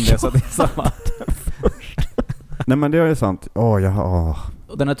 Om det är så att det är samma. Nej, men det är sant.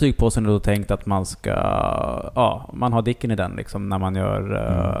 Och den här tygpåsen är då tänkt att man ska man har dicken i den liksom när man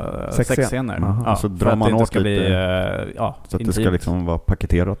gör sexscener. Så drar man åt lite så att det ska liksom vara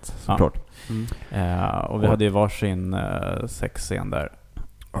paketerat, såklart. Och vi hade ju varsin sexscen där.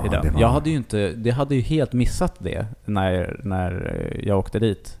 Jag hade ju helt missat det när jag åkte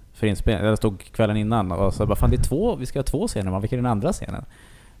dit för inspelning. Jag stod kvällen innan och så bara, fan, vi ska ha 2 scener, vilken är den andra scenen?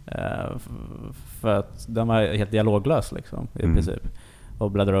 För att den var helt dialoglös liksom, i princip.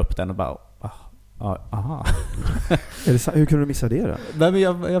 Och bläddrar upp den och bara aha. Hur kunde du missa det då? Nej, men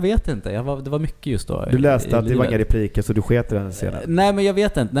jag vet inte. Det var mycket just då. Du läste att det var inga repliker, så du sket i den scenen. Nej, men jag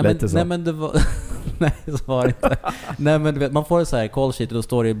vet inte. Nej, men det var nej, så var det inte. Nej, men du vet, man får en så här call sheet och då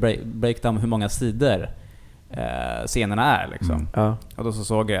står det i breakdown hur många sidor scenerna är liksom. Och då så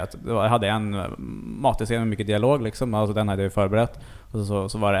såg jag att jag hade en matscen med mycket dialog liksom, alltså den hade jag förberett,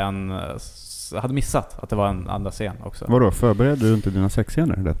 och så var det jag hade missat att det var en andra scen också. Vadå, förberedde du inte dina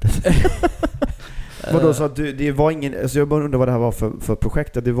sexscener? Vadå, så att det var ingen, alltså jag bara undrar vad det här var för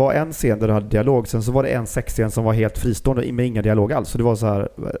projekt. Det var en scen där du hade dialog, sen så var det en sexscen som var helt fristående med inga dialog alls. Så det var så här.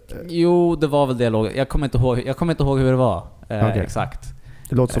 Jo, det var väl dialog. Jag kommer inte ihåg hur det var. Okay. Exakt.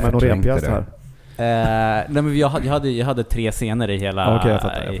 Det låter som en Norén-pjäs här. Nej, men jag hade 3 scener i hela, Okay, jag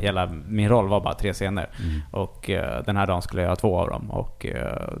fattar. hela min roll var bara 3 scener. Och den här dagen skulle jag göra 2 av dem. Och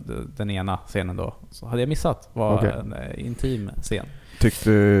den ena scenen då så hade jag missat var en intim scen.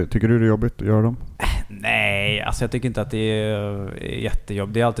 Tycker du det är jobbigt att göra dem? Nej, alltså jag tycker inte att det är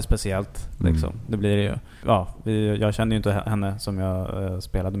jättejobbigt. Det är alltid speciellt liksom. Det blir ju. Ja, jag kände ju inte henne som jag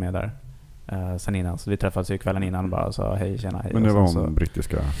spelade med där sen innan. Så vi träffades ju kvällen innan bara och sa hej, tjena, hej. Men det var hon så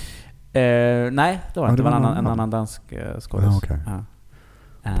brittiska? Nej, det var inte. Det var en annan dansk skådis. Okay.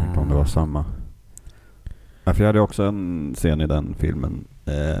 Tänkte om det var samma. Ja, för jag hade också en scen i den filmen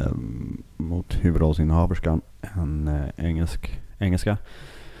mot huvudrollsinnehaverskan, en engelska.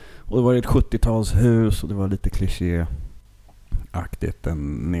 Och det var ett 70-talshus och det var lite klichéaktigt.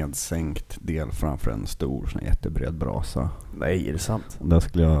 En nedsänkt del framför en stor sån jättebred brasa. Nej, är det sant? Och där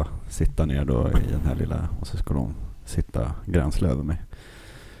skulle jag sitta ner då i den här lilla, och så skulle hon sitta gränsle över mig.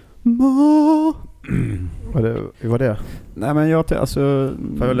 Hur var det? Nej, men jag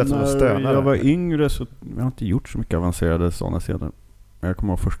när jag var yngre så jag har inte gjort så mycket avancerade sådana scener. Jag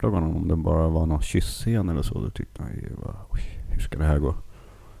kommer ihåg första gången om det bara var någon kyssscen eller så, då tyckte jag hur ska det här gå?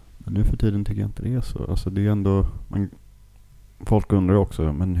 Men nu för tiden tycker jag inte det är så. Alltså det är ändå folk undrar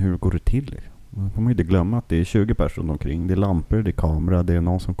också, men hur går det till? Man får inte glömma att det är 20 personer omkring. Det är lampor, det är kamera, det är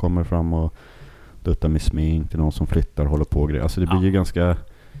någon som kommer fram och duttar med smink, det är någon som flyttar, håller på och grejer. Alltså det blir ju ganska...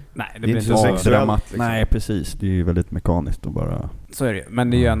 Nej, det blir inte så sexuellt liksom. Nej, precis. Det är ju väldigt mekaniskt och bara... Så är det ju. Men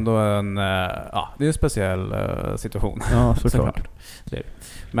det är ju ändå en... det är en speciell situation. Ja, såklart.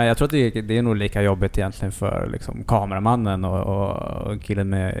 Men jag tror att det är nog lika jobbigt egentligen för liksom, kameramannen och killen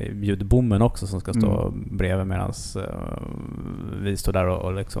med ljudbommen också som ska stå bredvid medan vi står där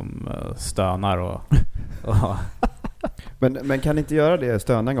och liksom stönar och Men kan inte göra det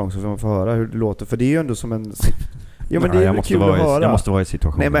stöna en gång så får man få höra hur det låter? För det är ju ändå som en... Ja, men det är kul att höra. Jag måste vara i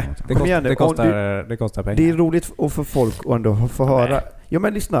situationen. Nej, men det kostar pengar. Det är roligt att få folk att ändå få höra. Ja,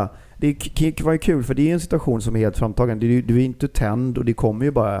 men lyssna. Det var ju kul för det är en situation som är helt framtagen. Du är inte tänd och det kommer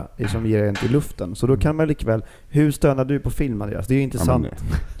ju bara liksom ger en till luften. Så då kan man likväl... Hur stönar du på film, Andreas? Det är ju intressant.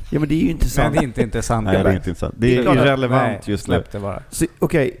 Ja, men det är ju intressant. Men det är inte intressant. Nej, det är inte intressant. Det är irrelevant just nu.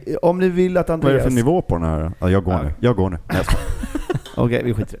 Okej, om ni vill att Andreas... Vad är det för nivå på den här? Ja, jag går nu. Okej,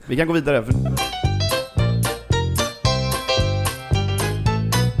 vi skiter. Vi kan gå vidare.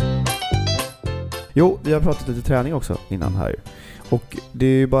 Jo, vi har pratat lite träning också innan här. Och det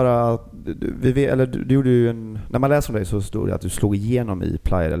är ju bara... du gjorde ju när man läser om dig så stod det att du slog igenom i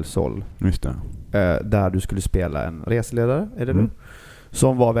Playa del Sol. Just det. Där du skulle spela en reseledare, är det du?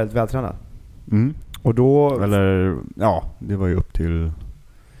 Som var väldigt vältränad. Och då... Eller, ja, det var ju upp till...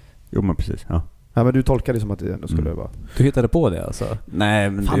 Jo, men precis, ja. Ja, men du tolkade det som att det ändå skulle vara... Du hittade på det alltså? Nej,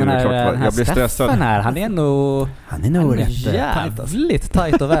 men det är klart. Jag blir stressad. Här, han är nog jävligt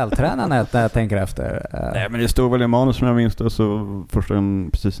tajt och vältränad när jag tänker efter. Nej, men det stod väl i manus som jag minns det. Så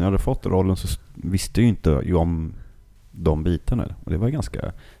precis när jag hade fått rollen så visste jag inte om de bitarna. Och det var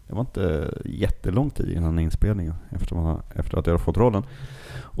inte jättelång tid innan inspelningen efter att jag hade fått rollen.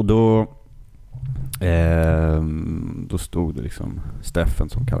 Och då stod det liksom Steffen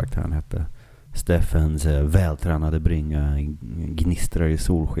som karaktären hette. Steffens vältränade bringa gnistrar i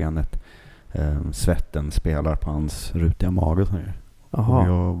solskenet. Svetten spelar på hans rutiga mage. Och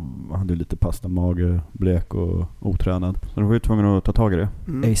jag hade lite pasta mage, blek och otränad. Så då var jag tvungen att ta tag i det.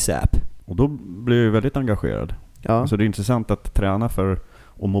 ASAP. Och då blev jag väldigt engagerad. Ja. Så det är intressant att träna för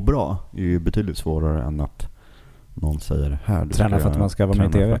att må bra är ju betydligt svårare än att någon säger här. Träna för att man ska vara med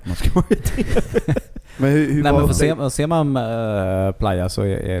i TV. Men ser man Playa så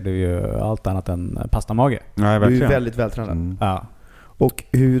är det ju allt annat än pastamage. Nej, verkligen. Du är väldigt vältränad. Ja. Och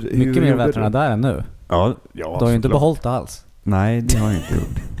hur mycket mer vältränad där än nu. Ja, du har ju inte behållit alls. Nej, det har jag inte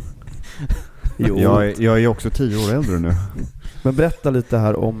gjort. Jag är också 10 år äldre nu. Men berätta lite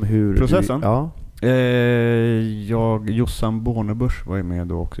här om hur... Processen? Jossan Bornebusch var ju med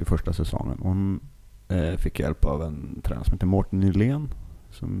då också i första säsongen. Hon fick hjälp av en tränare som heter Mårten Nylén.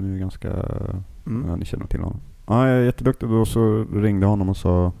 Som är ganska... Ja, ni känner till honom. Ja, jag är jätteduktig. Då så ringde honom och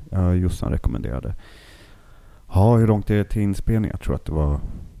sa Jossan rekommenderade. Ja, hur långt är det till inspelning? Jag tror att det var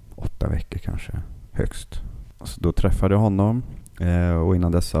 8 veckor kanske. Högst. Alltså, då träffade jag honom. Och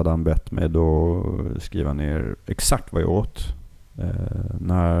innan dess hade han bett mig då skriva ner exakt vad jag åt.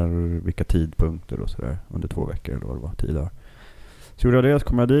 Vilka tidpunkter och sådär. Under 2 veckor eller vad det var. 10 dagar. Så gjorde jag det, så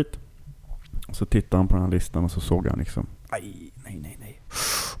kom jag dit. Så tittade han på den här listan och så såg han liksom nej.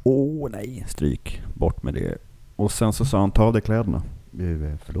 Nej, stryk. Bort med det. Och sen så sa han, ta av dig kläderna.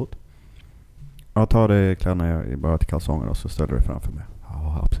 Förlåt? Ja, ta av dig kläderna bara till kalsonger och så ställer du framför mig.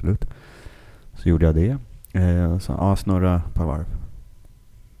 Ja, absolut. Så gjorde jag det. Snurra ett par varv.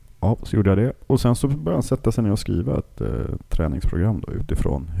 Ja, så gjorde jag det. Och sen så började han sätta sig ner och skriva ett träningsprogram då,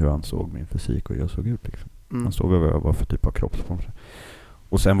 utifrån hur han såg min fysik och hur jag såg ut. Liksom. Han såg vad jag var för typ av kroppsform.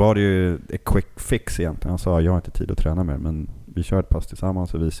 Och sen var det ju ett quick fix egentligen. Han sa, jag har inte tid att träna mer, men vi kör ett pass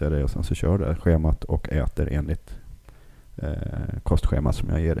tillsammans och visar det. Och sen så kör det schemat och äter enligt kostschemat som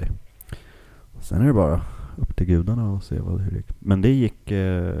jag ger dig. Sen är det bara upp till gudarna och se hur det gick. Men det gick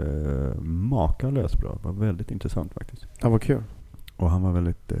makalöst bra. Det var väldigt intressant faktiskt. Ja, vad kul. Och han var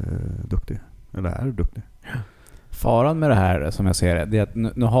väldigt duktig. Eller är duktig. Faran med det här, som jag ser det är att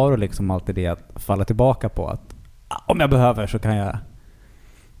nu har du liksom alltid det att falla tillbaka på. Att om jag behöver så kan jag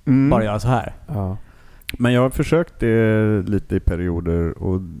bara göra så här. Ja. Men jag har försökt det lite i perioder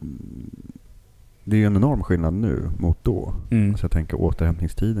och det är ju en enorm skillnad nu mot då. Så jag tänker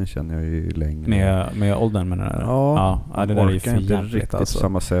återhämtningstiden känner jag ju längre. Med åldern menar du? Ja, det där är ju orkar inte riktigt alltså.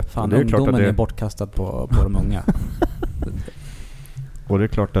 samma sätt. Fan, det är klart att det är bortkastad på de unga. Och det är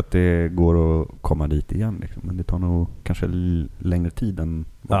klart att det går att komma dit igen liksom. Men det tar nog kanske längre tid än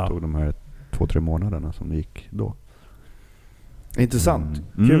vad tog de här 2-3 månaderna som det gick då. Intressant.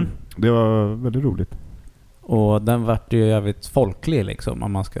 Kul. Det var väldigt roligt. Och den vart ju jävligt folklig liksom,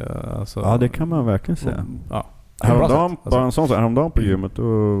 om man ska alltså, ja, det kan man verkligen säga. Ja. Häromdagen på gymmet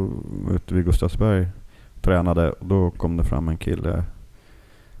då ute vid Gustavsberg tränade och då kom det fram en kille.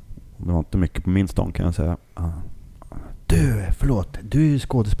 Det var inte mycket på min stånd kan jag säga. Du är ju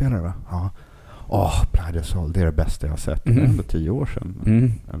skådespelare va? Ja. Plejdersol, det är det bästa jag har sett. Det är ändå 10 år sedan.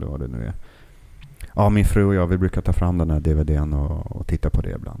 Eller vad det nu är. Ja, min fru och jag, vi brukar ta fram den här DVDn och titta på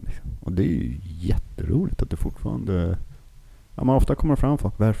det ibland. Liksom. Och det är ju jätteroligt att det fortfarande... Ja, man ofta kommer fram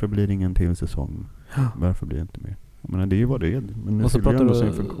för varför blir det ingen till säsong? Varför blir det inte mer? Jag menar, det är ju vad det är. Men nu fyller ändå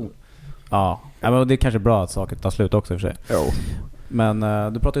sin funktion. Ja, men det är kanske bra att saker tar slut också för sig. Jo. Men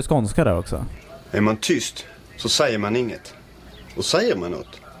du pratar ju skånska där också. Är man tyst så säger man inget. Och säger man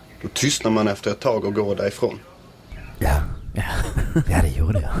något, då tystnar man efter ett tag och går därifrån. Ja, det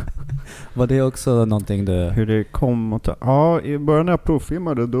gjorde jag. Var det också någonting du... Hur det kom att... Ja, i början när jag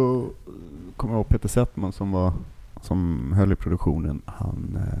provfilmade då kom jag ihåg Peter Settman som höll i produktionen.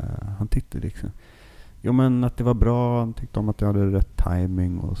 Han tyckte liksom... Jo, men att det var bra. Han tyckte om att jag hade rätt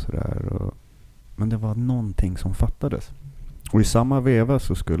timing och sådär. Men det var någonting som fattades. Och i samma veva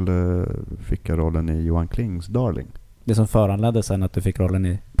så fick jag rollen i Johan Klings Darling. Det som föranledde sen att du fick rollen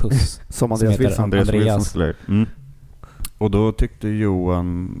i Puss. Som Andreas Wilson. Och då tyckte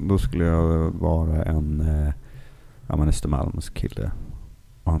Johan, då skulle jag vara en Östermalms kille.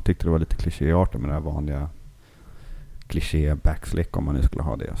 Och han tyckte det var lite klichéartat med det här vanliga kliché backslick om man nu skulle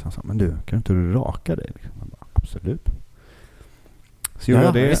ha det. Så han sa, men du, kan inte du raka dig? Liksom. Jag bara, absolut. Så gjorde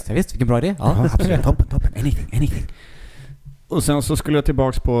jag det. Jag visste, vilken bra idé. Ja, absolut. Toppen. Anything. Och sen så skulle jag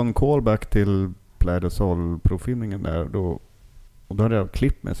tillbaks på en callback till Playa del Sol-provfilmningen där. Och då hade jag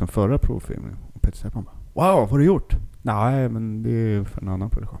klippt med som förra provfilmningen. Och Peter säger bara, wow, vad har du gjort? Nej, men det är för en annan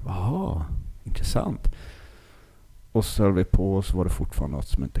produktion. Jaha, intressant. Och så höll vi på och så var det fortfarande något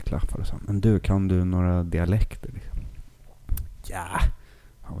som inte klaffade. Så, men du, kan du några dialekter? Liksom? Ja,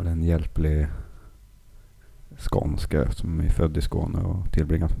 han var en hjälplig skånska som är född i Skåne och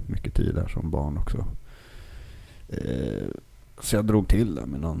tillbringat mycket tid där som barn också. Så jag drog till det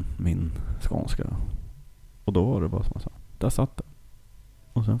med min skånska. Och då var det bara som jag sa. Där satt det.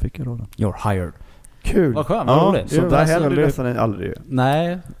 Och sen fick jag rollen. You're hired. Kul. Vad skönt, vad roligt. Så där händer det nästan aldrig.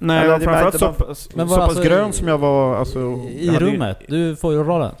 Nej, framförallt så pass grön som jag var. Alltså, i rummet, du får ju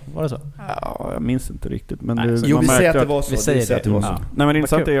rollen. Var det så? Ja, jag minns inte riktigt. Men vi säger att det var så. Vi säger att det var så. Nej, men det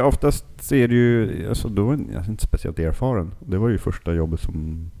intressanta är oftast ser det ju, alltså då är jag inte speciellt erfaren. Det var ju första jobbet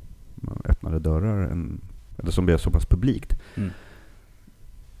som öppnade dörrar, eller som blev så pass publikt.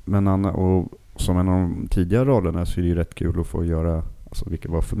 Men och som en av de tidigare rollerna så är det ju rätt kul att få göra, alltså,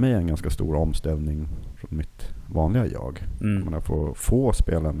 vilket var för mig en ganska stor omställning från mitt vanliga jag. Man få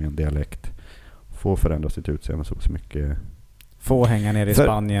spela med en dialekt, få förändra sitt utseende så mycket. Få hänga ner i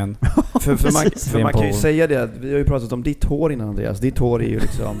Spanien. För man kan ju säga det, vi har ju pratat om ditt hår innan, Andreas. Ditt hår är ju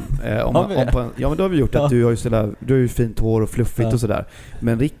liksom ja, men då har vi gjort att du har ju fint hår och fluffigt och sådär.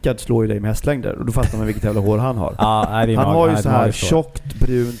 Men Rickard slår ju dig med hästlängder och då fattar man vilket jävla hår han har. Han har ju så här tjockt,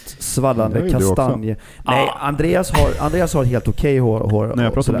 brunt, svallande kastanje. Nej, Andreas har helt okej hår. Nej,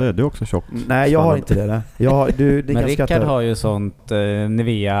 jag pratar om det. Du är också tjockt. Nej, jag har inte det. Men Rickard har ju sånt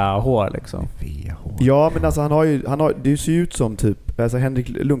Nivea-hår liksom. Ja, men alltså det ser ju ut som typ alltså Henrik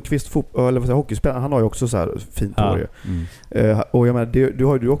Lundqvist hockeyspelare, han har ju också så här fint hår. Och jag menar, du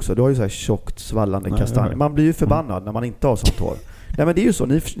har ju så här tjockt svallande kastanj. Man blir ju förbannad när man inte har sånt hår. Nej men det är ju så,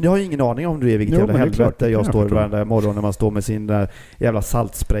 ni har ju ingen aning om du är vilket jävla helvete jag står varenda morgon när man står med sin där jävla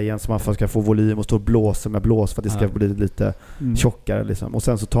saltsprayen som man ska få volym och stå och blåsa med blås för att det ska bli lite tjockare liksom. Och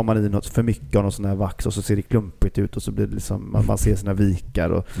sen så tar man i något för mycket av någon sån här vax och så ser det klumpigt ut och så blir det liksom, man ser sina vikar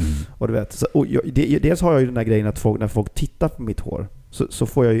och du vet. Så, och dels har jag ju den där grejen att när folk tittar på mitt hår så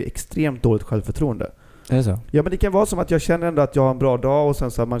får jag ju extremt dåligt självförtroende. Är det så? Ja, men det kan vara som att jag känner ändå att jag har en bra dag och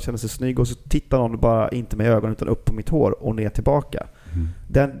sen så att man känner sig snygg och så tittar någon bara inte med ögonen utan upp på mitt hår och ner tillbaka.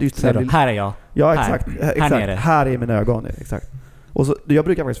 Här är jag. Ja, exakt. Här är mina ögon. Exakt. Och så, jag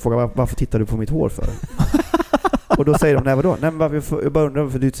brukar faktiskt fråga varför tittar du på mitt hår för? Och då säger de, nej vadå? Nej, men jag bara undrar,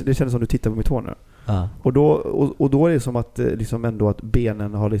 för det känns som du tittar på mitt hår nu. Och då är det som att liksom ändå att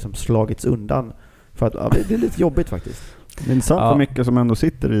benen har liksom slagits undan. För att det är lite jobbigt faktiskt. Det är sant för mycket som ändå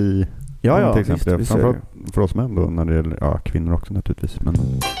sitter i till exempel visst, framförallt för oss män då, när det gäller kvinnor också naturligtvis. Men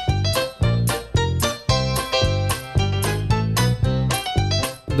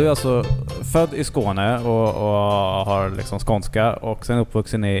du är alltså född i Skåne och har liksom skånska och sen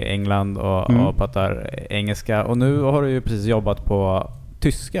uppvuxen i England och pratar engelska och nu har du ju precis jobbat på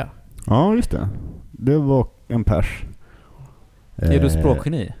tyska. Ja, just det. Det var en pers. Är du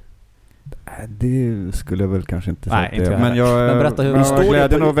språkgeni? Det skulle jag väl kanske inte säga. Nej, inte men jag berätta hur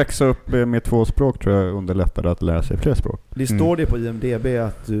glädjen att växa upp med 2 språk tror jag underlättade att lära sig fler språk. Det står det på IMDb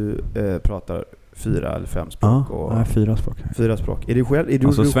att du pratar 4 eller 5 språk. Ja, 4 språk. 4 språk. Är du själv,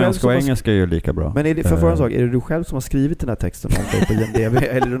 alltså svenska och engelska är ju lika bra. Men är det, för en sak, är det du själv som har skrivit den här texten om dig på IMDb eller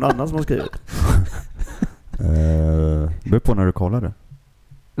är det någon annan som har skrivit? Det beror på när du kollar det.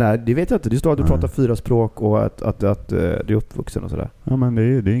 Nej, det vet jag inte. Det står att du pratar 4 språk och att du är uppvuxen och sådär. Ja, men det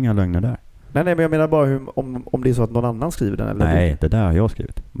är inga lögner där. Nej, men jag menar bara om det är så att någon annan skriver den eller? Nej, det där har jag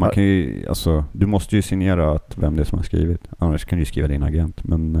skrivit. Man kan ju, alltså, du måste ju signera att vem det är som har skrivit. Annars kan du skriva din agent.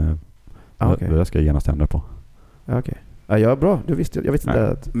 Men det där ska jag genast ändra på. Okej. Ja, jag är bra. Jag visste inte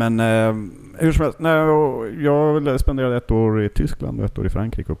att... Men hur som helst, jag spenderade 1 år i Tyskland och 1 år i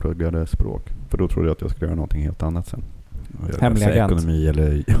Frankrike och pluggade språk. För då trodde jag att jag skulle göra någonting helt annat sen. Hemlig agent. Ekonomi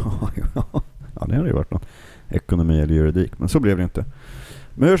eller... ja, det hade ju varit något. Ekonomi eller juridik. Men så blev det inte.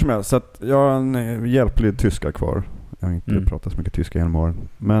 Men hur som helst, så att jag har en hjälplig tyska kvar. Jag har inte pratat så mycket tyska genom åren.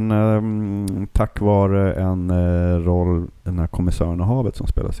 Men tack vare en roll, den här Kommissören och havet som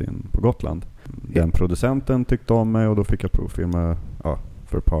spelas in på Gotland. Den producenten tyckte om mig och då fick jag provfilma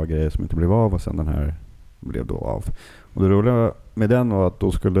för ett par grejer som inte blev av och sen den här blev då av. Och det roliga med den var att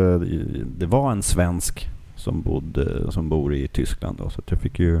då skulle det var en svensk som bor i Tyskland då, så att jag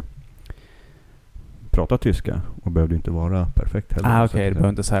fick ju prata tyska och behövde inte vara perfekt heller. Okej, du behöver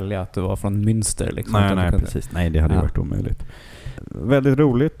inte sälja att du var från Münster liksom. Nej, precis. Nej, det hade varit omöjligt. Väldigt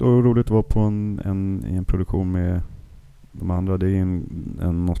roligt och roligt att vara på en produktion med de andra. Det är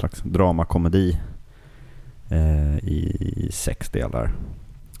någon slags dramakomedi i 6 delar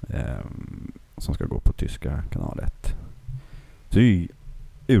som ska gå på tyska kanal 1. Så det är ju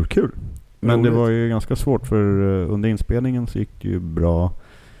urkul. Men det var ju ganska svårt för under inspelningen så gick det ju bra.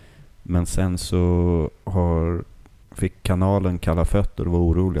 Men sen så fick kanalen kalla fötter och var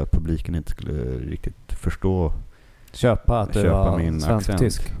orolig att publiken inte skulle riktigt köpa min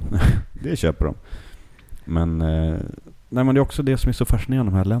svensk-tysk. Det köper de. Men det är också det som är så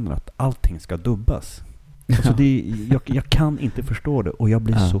fascinerande med de här länderna, att allting ska dubbas. Alltså jag kan inte förstå det och jag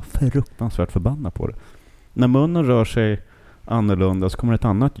blir så fruktansvärt förbannad på det. När munnen rör sig annorlunda så kommer ett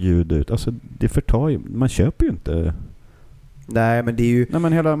annat ljud ut. Alltså det förtar ju, man köper ju inte. Nej, men det är ju... Nej,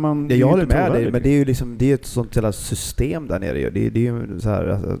 men jag håller med dig, men det är ju liksom, det är ett sånt jävla system där nere. Det är ju så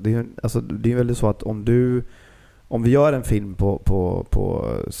här, det är väldigt så att om vi gör en film på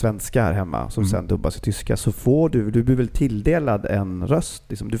svenska här hemma som sen dubbas i tyska, så får du blir väl tilldelad en röst.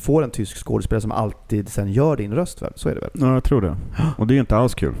 Liksom, du får en tysk skådespelare som alltid sen gör din röst, väl? Så är det väl? Ja, jag tror det. Och det är inte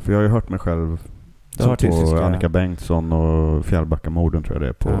alls kul, för jag har ju hört mig själv som på Annika Bengtsson och Fjällbackamorden tror jag det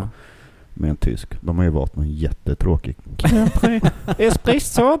är på med en tysk. De har ju valt någon jättetråkig.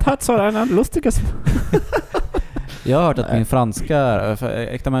 Jag har hört att min franska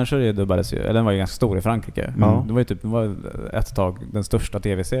Äkta människor dubbades ju, eller den var ju ganska stor i Frankrike. Det var ju typ ett tag den största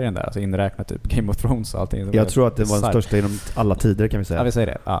tv-serien där, alltså inräknat typ Game of Thrones och allting. Jag tror att det var den största inom alla tider, kan vi säga. Ja, vi säger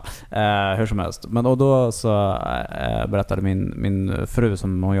det. Ja. Hur som helst. Men och då så berättade min fru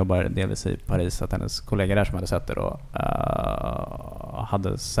som hon jobbar delvis i Paris att hennes kollega där som hade sett det då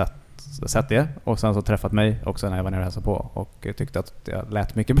hade sett det och sen så träffat mig också när jag var nere och hälsade på och tyckte att jag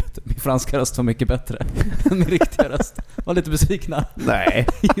lät mycket bättre. Min franska röst var mycket bättre än min riktiga röst. Var lite besvikna. Nej.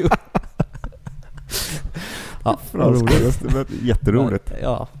 Ja, franska. Det var jätteroligt.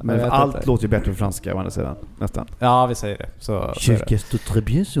 Ja, men allt låter ju bättre på franska å andra sidan, nästan. Ja, vi säger det. Så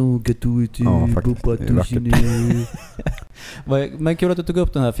men kul att du tog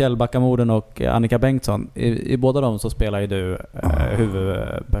upp den här Fjällbackamorden och Annika Bengtsson. I båda dem så spelar ju du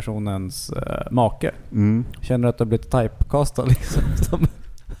huvudpersonens make. Känner du att du har blivit typecastad liksom?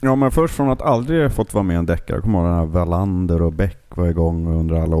 Ja, men först från att aldrig fått vara med i en deckare. Jag kommer ihåg den här Wallander och Beck var igång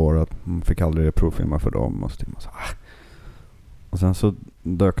under alla år. Att man fick aldrig provfilma för dem. Och sen så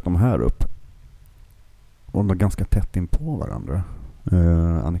dök de här upp. Och de var ganska tätt in på varandra.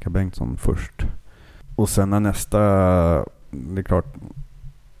 Annika Bengtsson först. Och sen när nästa... Det är klart...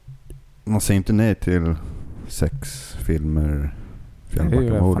 Man säger inte nej till 6 filmer.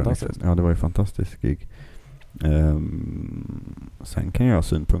 Fjällbackamorden. Ja, det var ju fantastiskt gig. Sen kan jag ha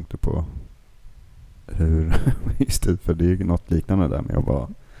synpunkter på hur just det, för det är ju något liknande där med att vara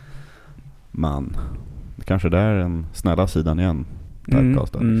man. Kanske där är den snälla sidan igen.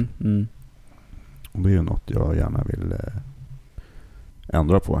 Och det är ju något jag gärna vill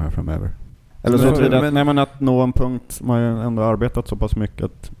ändra på här framöver. Eller så men att nå en punkt man har ändå arbetat så pass mycket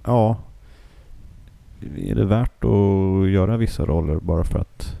att ja, är det värt att göra vissa roller bara för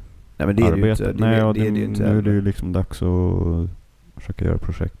att nej, men det är arbetet. Inte, nu är det ju liksom dags att försöka göra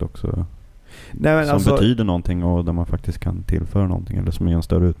projekt också. Nej, men som alltså, betyder någonting och där man faktiskt kan tillföra någonting eller som är en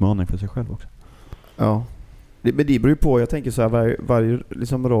större utmaning för sig själv också. Ja. Men det beror ju på, jag tänker så här, varje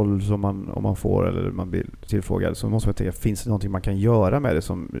liksom roll som om man får eller man blir tillfrågad så måste man tänka, finns det någonting man kan göra med det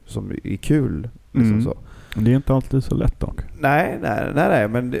som är kul? Liksom så. Det är inte alltid så lätt dock. Nej,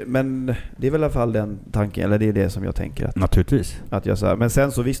 men det är väl i alla fall den tanken, eller det är det som jag tänker. Att, naturligtvis. Att jag så här, men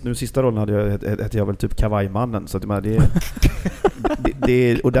sen så visst, nu sista rollen hette jag väl typ Kavajmannen, så att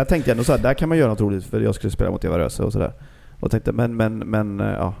det och där tänkte jag nog så här, där kan man göra något roligt för jag skulle spela mot Eva Röse och sådär. Och tänkte, men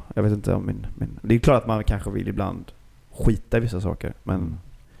ja, jag vet inte om min det är klart att man kanske vill ibland skita i vissa saker, men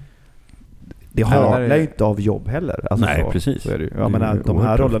det handlar ju inte av jobb heller. Alltså nej, så, precis. Så är det ju. Jag menar, de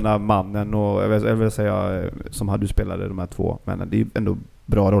här rollerna, mannen och jag vill säga som du spelade de här 2 männen, det är ju ändå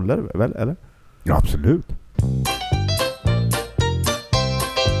bra roller, väl? Eller? Ja, absolut.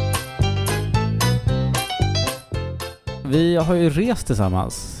 Vi har ju rest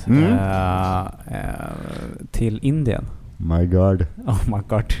tillsammans till Indien. My God. Oh my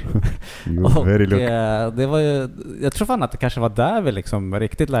God. Och det var ju, jag tror fan att det kanske var där vi liksom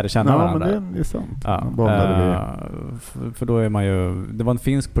riktigt lärde känna varandra. Ja, men det är sant. Ja, för då är man ju, det var en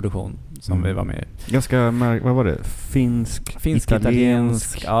finsk produktion som vi var med i. Ganska, vad var det? Finsk,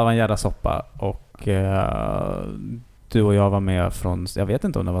 italiensk. Ja, det var en jävla soppa. Och du och jag var med från, jag vet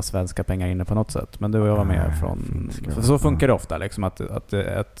inte om det var svenska pengar inne på något sätt, men du och jag var med från, så funkar det ofta liksom, att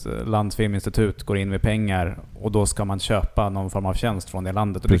ett landsfilminstitut går in med pengar och då ska man köpa någon form av tjänst från det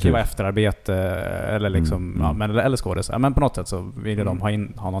landet, och det kan ju vara efterarbete eller liksom eller skådespelare, men på något sätt så vill de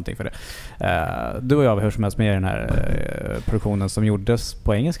ha någonting för det. Du och jag var hur som helst med i den här produktionen som gjordes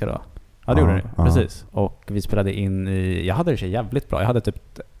på engelska då. Ja, det gjorde det. Precis. Och vi spelade in jag hade det så jävligt bra. Jag hade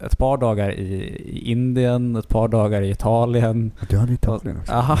typ ett par dagar i Indien, ett par dagar i Italien. Du hade Italien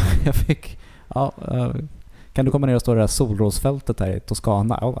också? Aha, jag fick... Ja, kan du komma ner och stå i det där solrosfältet här i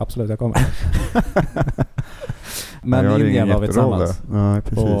Toscana? Ja, absolut, jag kommer. Men Indien var vi tillsammans. Ja,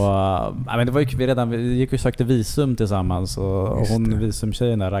 precis. Och, men det var ju, vi gick och sökte visum tillsammans och hon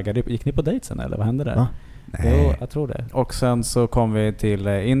visumtjejen där raggade. Gick ni på dejt sen eller vad hände där? Nej. Jo, jag tror det. Och sen så kom vi till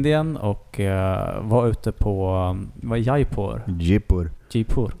Indien och var ute på Jaipur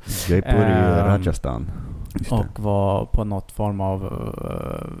i Rajasthan. Och var på något form av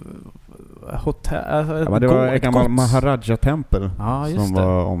hotell. Men det var ett gammalt Maharaja-tempel som det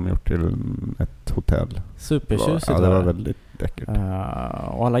var omgjort till ett hotell. Supertjusigt. Ja, det var väldigt läckert.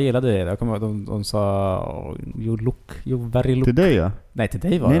 Och alla gillade det. Jag kommer ihåg, de sa you very look. Till dig, ja? Nej, till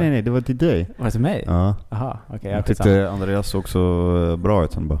dig var det. Nej, det var till dig. Var det till mig? Ja. Aha, okej. Jag tyckte Andreas såg så bra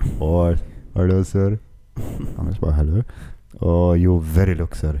ut. Han bara, hello sir. Andreas bara, hello. You very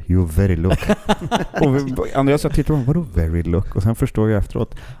look sir, you very look. Och Andreas jag tittade på, vadå very look? Och sen förstod jag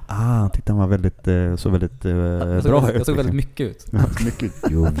efteråt, titta han var väldigt bra ut. Jag såg väldigt mycket ut.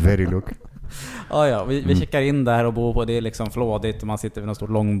 Mycket, you very look. Vi checkar in där och bor på, det är liksom flådigt och man sitter vid något stort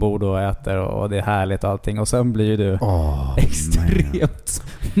långbord och äter och det är härligt och allting, och sen blir du extremt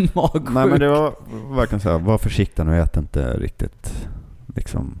magsjuk. Nej, men det var verkligen så här, var försiktig nu, ät inte riktigt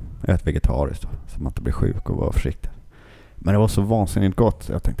liksom, ät vegetariskt så man inte blir sjuk, och var försiktig. Men det var så vansinnigt gott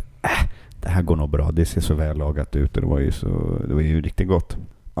så jag tänkte, det här går nog bra, det ser så väl lagat ut och det var ju riktigt gott.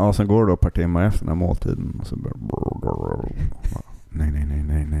 Ja, sen går det då ett par timmar efter den här måltiden och så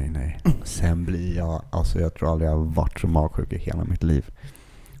nej. Sen blir jag tror aldrig jag har varit så magsjuk i hela mitt liv.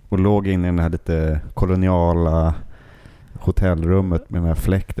 och låg inne i det här lite koloniala hotellrummet med den här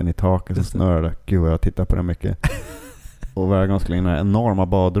fläkten i taket som snurrade. Gud, jag tittar på det mycket. Och varje gång skulle in i det här enorma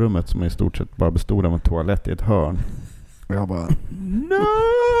badrummet som i stort sett bara bestod av en toalett i ett hörn. Och jag bara no!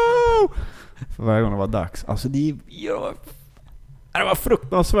 För varje gång det var dags. Alltså det var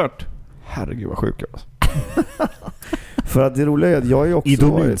fruktansvärt. Herregud vad sjuk jag var. För att det roliga är att jag har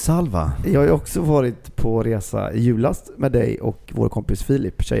ju också varit på resa i julas med dig och vår kompis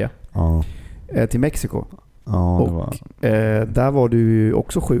Filip, tjeja. Ja. Till Mexiko. Ja, och där var du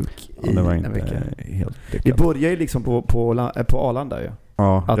också sjuk i det var en vecka. Helt det började ju liksom på Arlanda ju.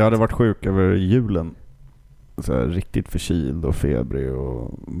 Ja, jag hade varit sjuk över julen. Så här, riktigt förkyld och febrig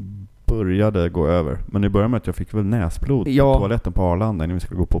och började gå över. Men i början med att jag fick väl näsblod på toaletten på Arlanda innan vi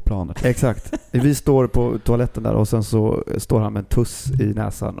skulle gå på planet. Exakt. Vi står på toaletten där och sen så står han med en tuss i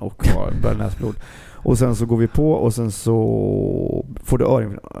näsan och börjar näsblod. Och sen så går vi på och sen så får du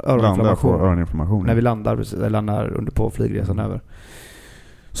öroninflammation. När vi landar under på flygresan över.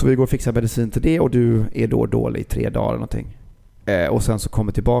 Så vi går och fixar medicin till det och du är då dålig i 3 dagar eller någonting. Och sen så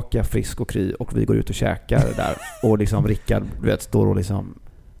kommer tillbaka frisk och kry och vi går ut och käkar där. Och liksom Rickard, du vet, står och liksom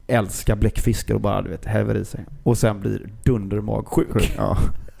älskar bläckfiskar och bara, du vet, häver i sig. Och sen blir dundermagsjuk. Ja.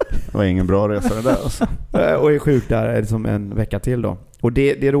 Det var ingen bra resa det där alltså. Och är sjuk där liksom en vecka till då. Och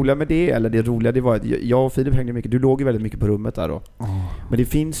det roliga med det var att jag och Filip hängde mycket. Du låg ju väldigt mycket på rummet där då. Men det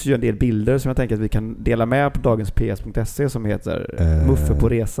finns ju en del bilder som jag tänker att vi kan dela med på dagensps.se som heter Muffe på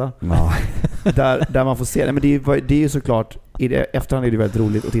resa. Där man får se det. Men det är ju såklart efterhand är det väldigt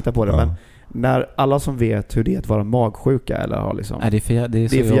roligt att titta på det. Men när alla som vet hur det är att vara magsjuka eller har liksom, det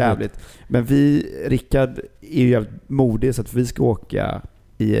är för jävligt. Men Rickard är ju jävligt modig så att vi ska åka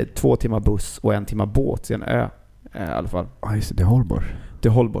i 2 timmar buss och 1 timmar båt till en ö i alla fall. Det är Holbox. Det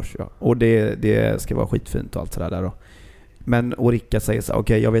är Holbox, ja. Och det ska vara skitfint och allt sådär där då. Men Rickard säger så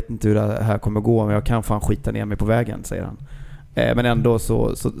okej, jag vet inte hur det här kommer gå men jag kan fan skita ner mig på vägen, säger han. Men ändå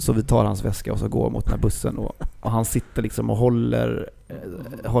så vi tar hans väska och så går mot den här bussen och han sitter liksom och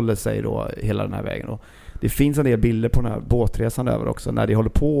håller sig då hela den här vägen. Och det finns en del bilder på den här båtresan över också när de håller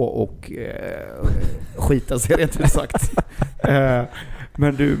på och skita sig rent ut sagt.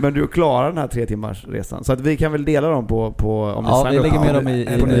 Men du klarar den här 3 timmars resan. Så att vi kan väl dela dem på om vi lägger med dem i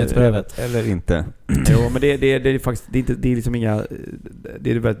nyhetsbrevet. Eller inte. Jo, men det är faktiskt det är liksom inga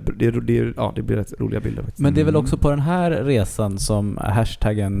det blir rätt roliga bilder faktiskt. Men det är väl också på den här resan som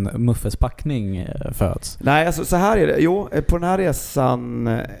hashtaggen Muffespackning föds? Nej, alltså så här är det. Jo, på den här resan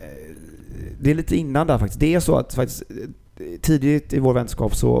det är lite innan där faktiskt. Det är så att faktiskt tidigt i vår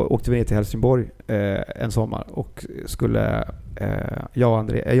vänskap så åkte vi ner till Helsingborg en sommar och skulle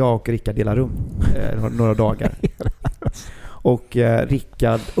jag och Rickard dela rum några dagar. Och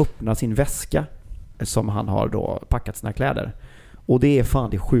Rickard öppnar sin väska som han har då packat sina kläder. Och det är fan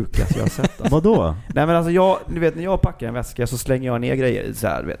det sjukaste jag har sett. Alltså. Vadå? Nej men alltså du vet när jag packar en väska så slänger jag ner grejer så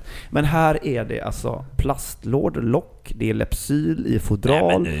här, vet. Men här är det alltså plastlåd, lock, det är lepsyl i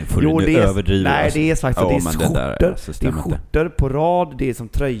fodral. Nej, men det är överdrivet. Nej, det är faktiskt det är skjortor på rad, det är som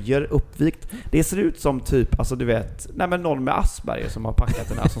tröjor uppvikt. Det ser ut som typ alltså du vet, någon med Asperger som har packat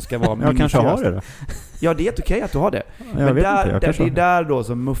den här som ska vara jag kanske har det då. Ja, det är okej att du har det. Men det är där då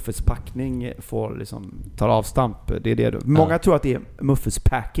som Muffespackning får liksom tar avstamp. Det är det då. Många tror att det är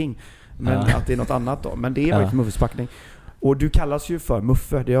Muffespacking, men att det är något annat då. Men det är faktiskt Muffespackning. Och du kallas ju för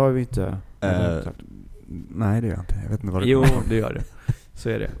Muffe, det har vi inte. Nej, det gör jag inte. Jag vet inte vad det Jo, det gör det. Så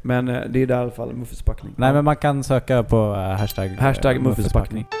är det. Men det är där i alla fall Muffespackning. Nej, men man kan söka på hashtag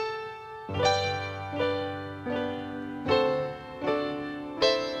Muffespackning.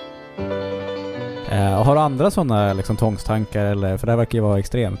 Har du andra sådana liksom tvångstankar eller för det här verkar ju vara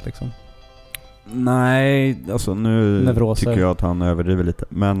extremt liksom? Nej, alltså nu Neuroser. Tycker jag att han överdriver lite.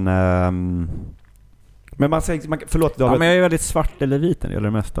 Men man säger förlåt då. Ja, men jag är väldigt svart eller vit när det gäller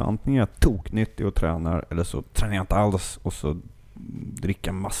det mesta. Antingen är jag toknyttig och tränar eller så tränar jag inte alls och så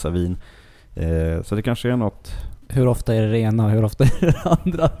dricker massa vin. Så det kanske är något. Hur ofta är det ena och hur ofta är det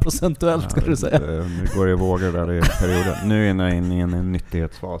andra procentuellt skulle du säga? Nu går det vågor där i perioden. Nu är jag inne i en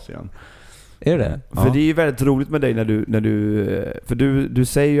nyttighetsfas igen. Är det? För det är ju väldigt roligt med dig när du för du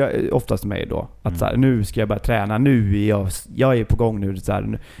säger ju oftast till mig då att så här, nu ska jag börja träna, nu är jag är på gång nu så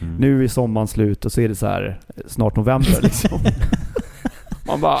här, nu är sommaren slut och så är det så här snart november liksom.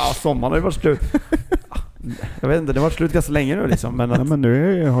 Man bara sommaren har ju varit slut. Jag vet inte, det var slut ganska länge nu liksom, men men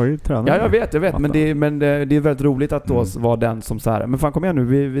nu har jag ju tränat. Ja, jag vet, men det är väldigt roligt att då vara den som så här, men fan kom igen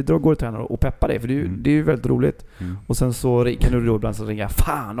nu, vi går och tränar och peppar dig för det är ju väldigt roligt. Och sen så kan du då ibland så ringa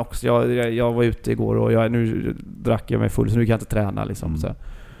fan också. Jag var ute igår och nu drack jag mig full så nu kan jag inte träna liksom så.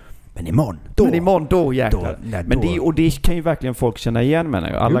 Men imorgon då jäklar. Men det kan ju verkligen folk känna igen, menar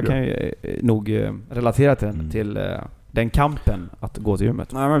jag. Alla kan ju nog relatera till den kampen att gå till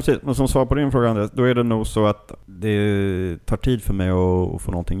gymmet. Nej, men precis. Men som svar på din fråga, Andreas, då är det nog så att det tar tid för mig att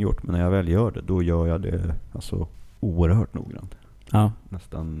få någonting gjort. Men när jag väl gör det, då gör jag det alltså oerhört noggrant. Ja.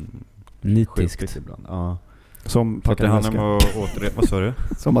 Nästan nitiskt ibland. Ja. Som packa din väska. Vad sa du?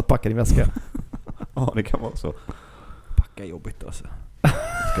 Som att packa din väska. Ja, det kan vara så. Packa jobbigt alltså.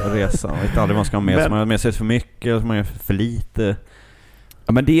 Ska resa, jag vet aldrig vad man ska ha med sig. Man har med sig för mycket, man har för lite.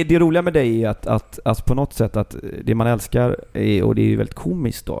 Ja, men det roliga med dig är att på något sätt att det man älskar är, och det är ju väldigt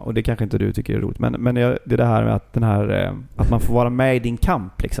komiskt då, och det kanske inte du tycker är roligt, men det är det här med att att man får vara med i din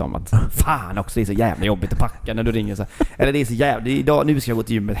kamp liksom, att fan också, det är så jävla jobbigt att packa när du ringer så här. Eller det är så jävla, idag, nu ska jag gå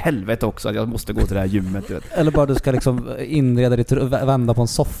till gymmet, helvete också att jag måste gå till det här gymmet, du vet. Eller bara du ska liksom inreda ditt vända på en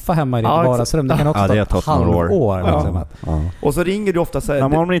soffa hemma i ditt vardagsrum. Det kan också ta ett halvår. Liksom. Och så ringer du ofta så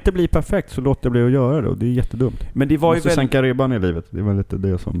här, om det inte blir perfekt så låter jag bli att göra det, och det är jättedumt. Men det var ju sänka ribban i livet. Det var lite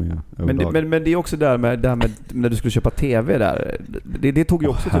det som är men det är också där med när du skulle köpa TV där. Det tog ju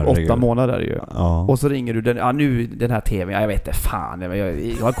också typ 8 månader ju. Ja. Och så ringer du den här TVn. Jag vet inte fan.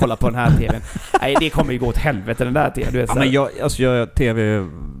 Jag har kollat på den här TVn. Nej, det kommer ju gå åt helvete den där TVn. Du vet, men jag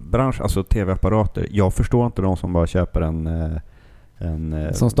TV-bransch, alltså TV-apparater. Jag förstår inte de som bara köper en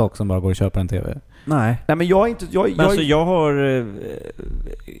som stock som bara går och köper en TV. Nej, men jag är inte jag har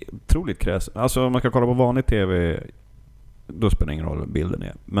otroligt kräs. Alltså om man kan kolla på vanlig TV, då spelar det ingen roll vad bilden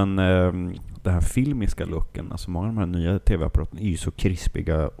är. Men den här filmiska looken, alltså många av de här nya TV-apparaterna är ju så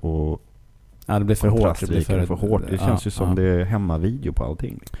krispiga och det blir för hårt. Det blir för hårt. Det känns ju som det är hemmavideo på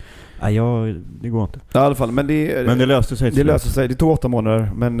allting. Det går inte. Ja, i alla fall, men det löste sig. Det löste sig. Det tog 8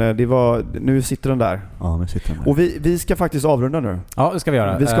 månader, men nu sitter den där. Ja, nu sitter den där. Och vi ska faktiskt avrunda nu. Ja, det ska vi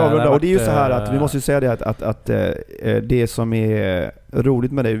göra. Vi ska avrunda, och det är ju så här att vi måste ju säga det att det som är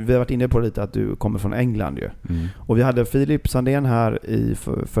roligt med dig, vi har varit inne på lite att du kommer från England ju. Och vi hade Filip Sandén här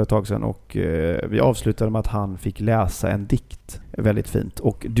för ett tag sedan, och vi avslutade med att han fick läsa en dikt. Väldigt fint.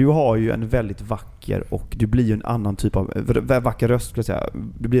 Och du har ju en väldigt vacker, och du blir ju en annan typ av vacker röst, skulle jag säga.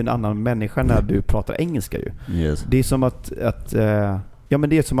 Du blir en annan människa när du pratar engelska ju. Yes. Det är som att men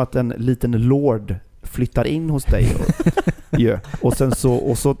det är som att en liten lord flyttar in hos dig och sen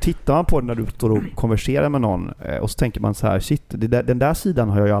så tittar man på det när du står och konverserar med någon, och så tänker man så här, shit, den där sidan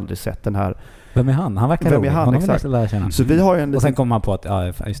har jag ju aldrig sett, den här. Vem är han? Han verkar rolig. Han exakt. Så vi har ju en och sen kommer man på att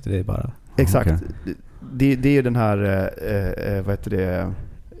just det är bara. Exakt. Okay. Det är ju den här vad heter det,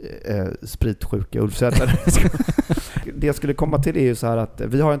 spritsjuka Ulfsäter. Det jag skulle komma till är ju så här att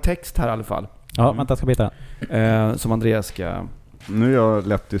vi har en text här i alla fall. Ja, vänta, ska byta. Som Andreas ska. Nu är jag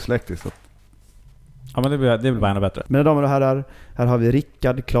lätt dyslektisk. Ja, men det blir bara ännu bättre. Mina damer och herrar, här har vi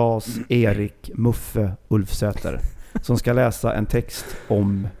Rickard, Claes, Erik, Muffe, Ulfsäter som ska läsa en text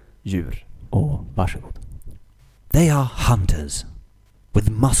om djur. Varsågod. They are hunters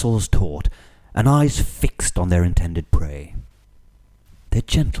with muscles taut and eyes fixed on their intended prey. They're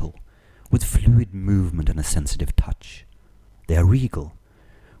gentle, with fluid movement and a sensitive touch. They are regal,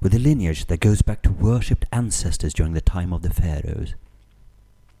 with a lineage that goes back to worshipped ancestors during the time of the pharaohs.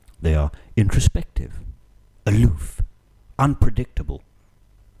 They are introspective, aloof, unpredictable,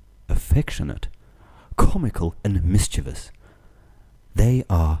 affectionate, comical and mischievous. They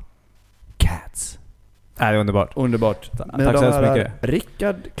are cats. Det är underbart. Underbart. Tack så hemskt mycket.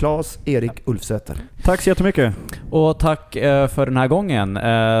 Rickard, Claes, Erik, Ulfsäter. Tack så jättemycket. Och tack för den här gången.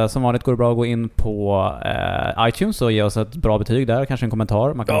 Som vanligt går det bra att gå in på iTunes och ge oss ett bra betyg där. Kanske en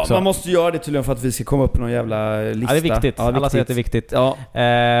kommentar. Man måste göra det tydligen för att vi ska komma upp på någon jävla lista. Ja, det är viktigt. Ja, alla säger att det är viktigt. Ja.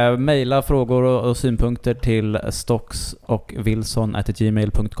 Maila frågor och synpunkter till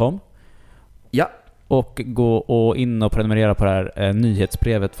stocksochwilson@gmail.com. Ja. Och gå och in och prenumerera på det här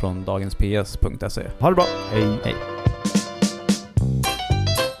nyhetsbrevet från dagensps.se. Ha det bra. Hej. Hej.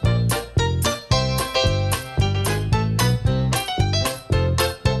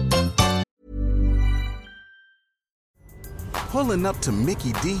 Pulling up to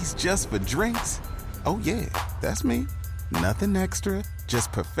Mickey D's just for drinks? Oh yeah, that's me. Nothing extra,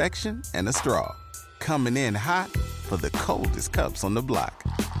 just perfection and a straw. Coming in hot for the coldest cups on the block.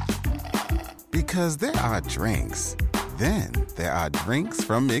 Because there are drinks. Then there are drinks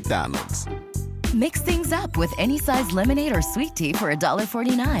from McDonald's. Mix things up with any size lemonade or sweet tea for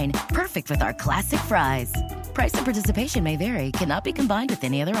 $1.49. Perfect with our classic fries. Price and participation may vary. Cannot be combined with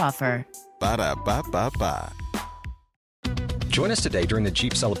any other offer. Ba-da-ba-ba-ba. Join us today during the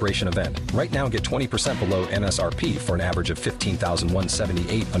Jeep Celebration event. Right now, get 20% below MSRP for an average of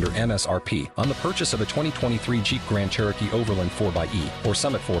 $15,178 under MSRP on the purchase of a 2023 Jeep Grand Cherokee Overland 4xE or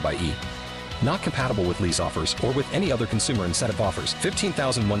Summit 4xE. Not compatible with lease offers or with any other consumer incentive offers.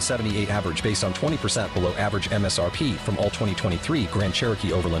 $15,178 average based on 20% below average MSRP from all 2023 Grand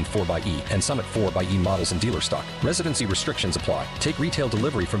Cherokee Overland 4xE and Summit 4xE models in dealer stock. Residency restrictions apply. Take retail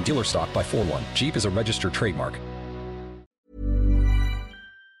delivery from dealer stock by 4/1. Jeep is a registered trademark.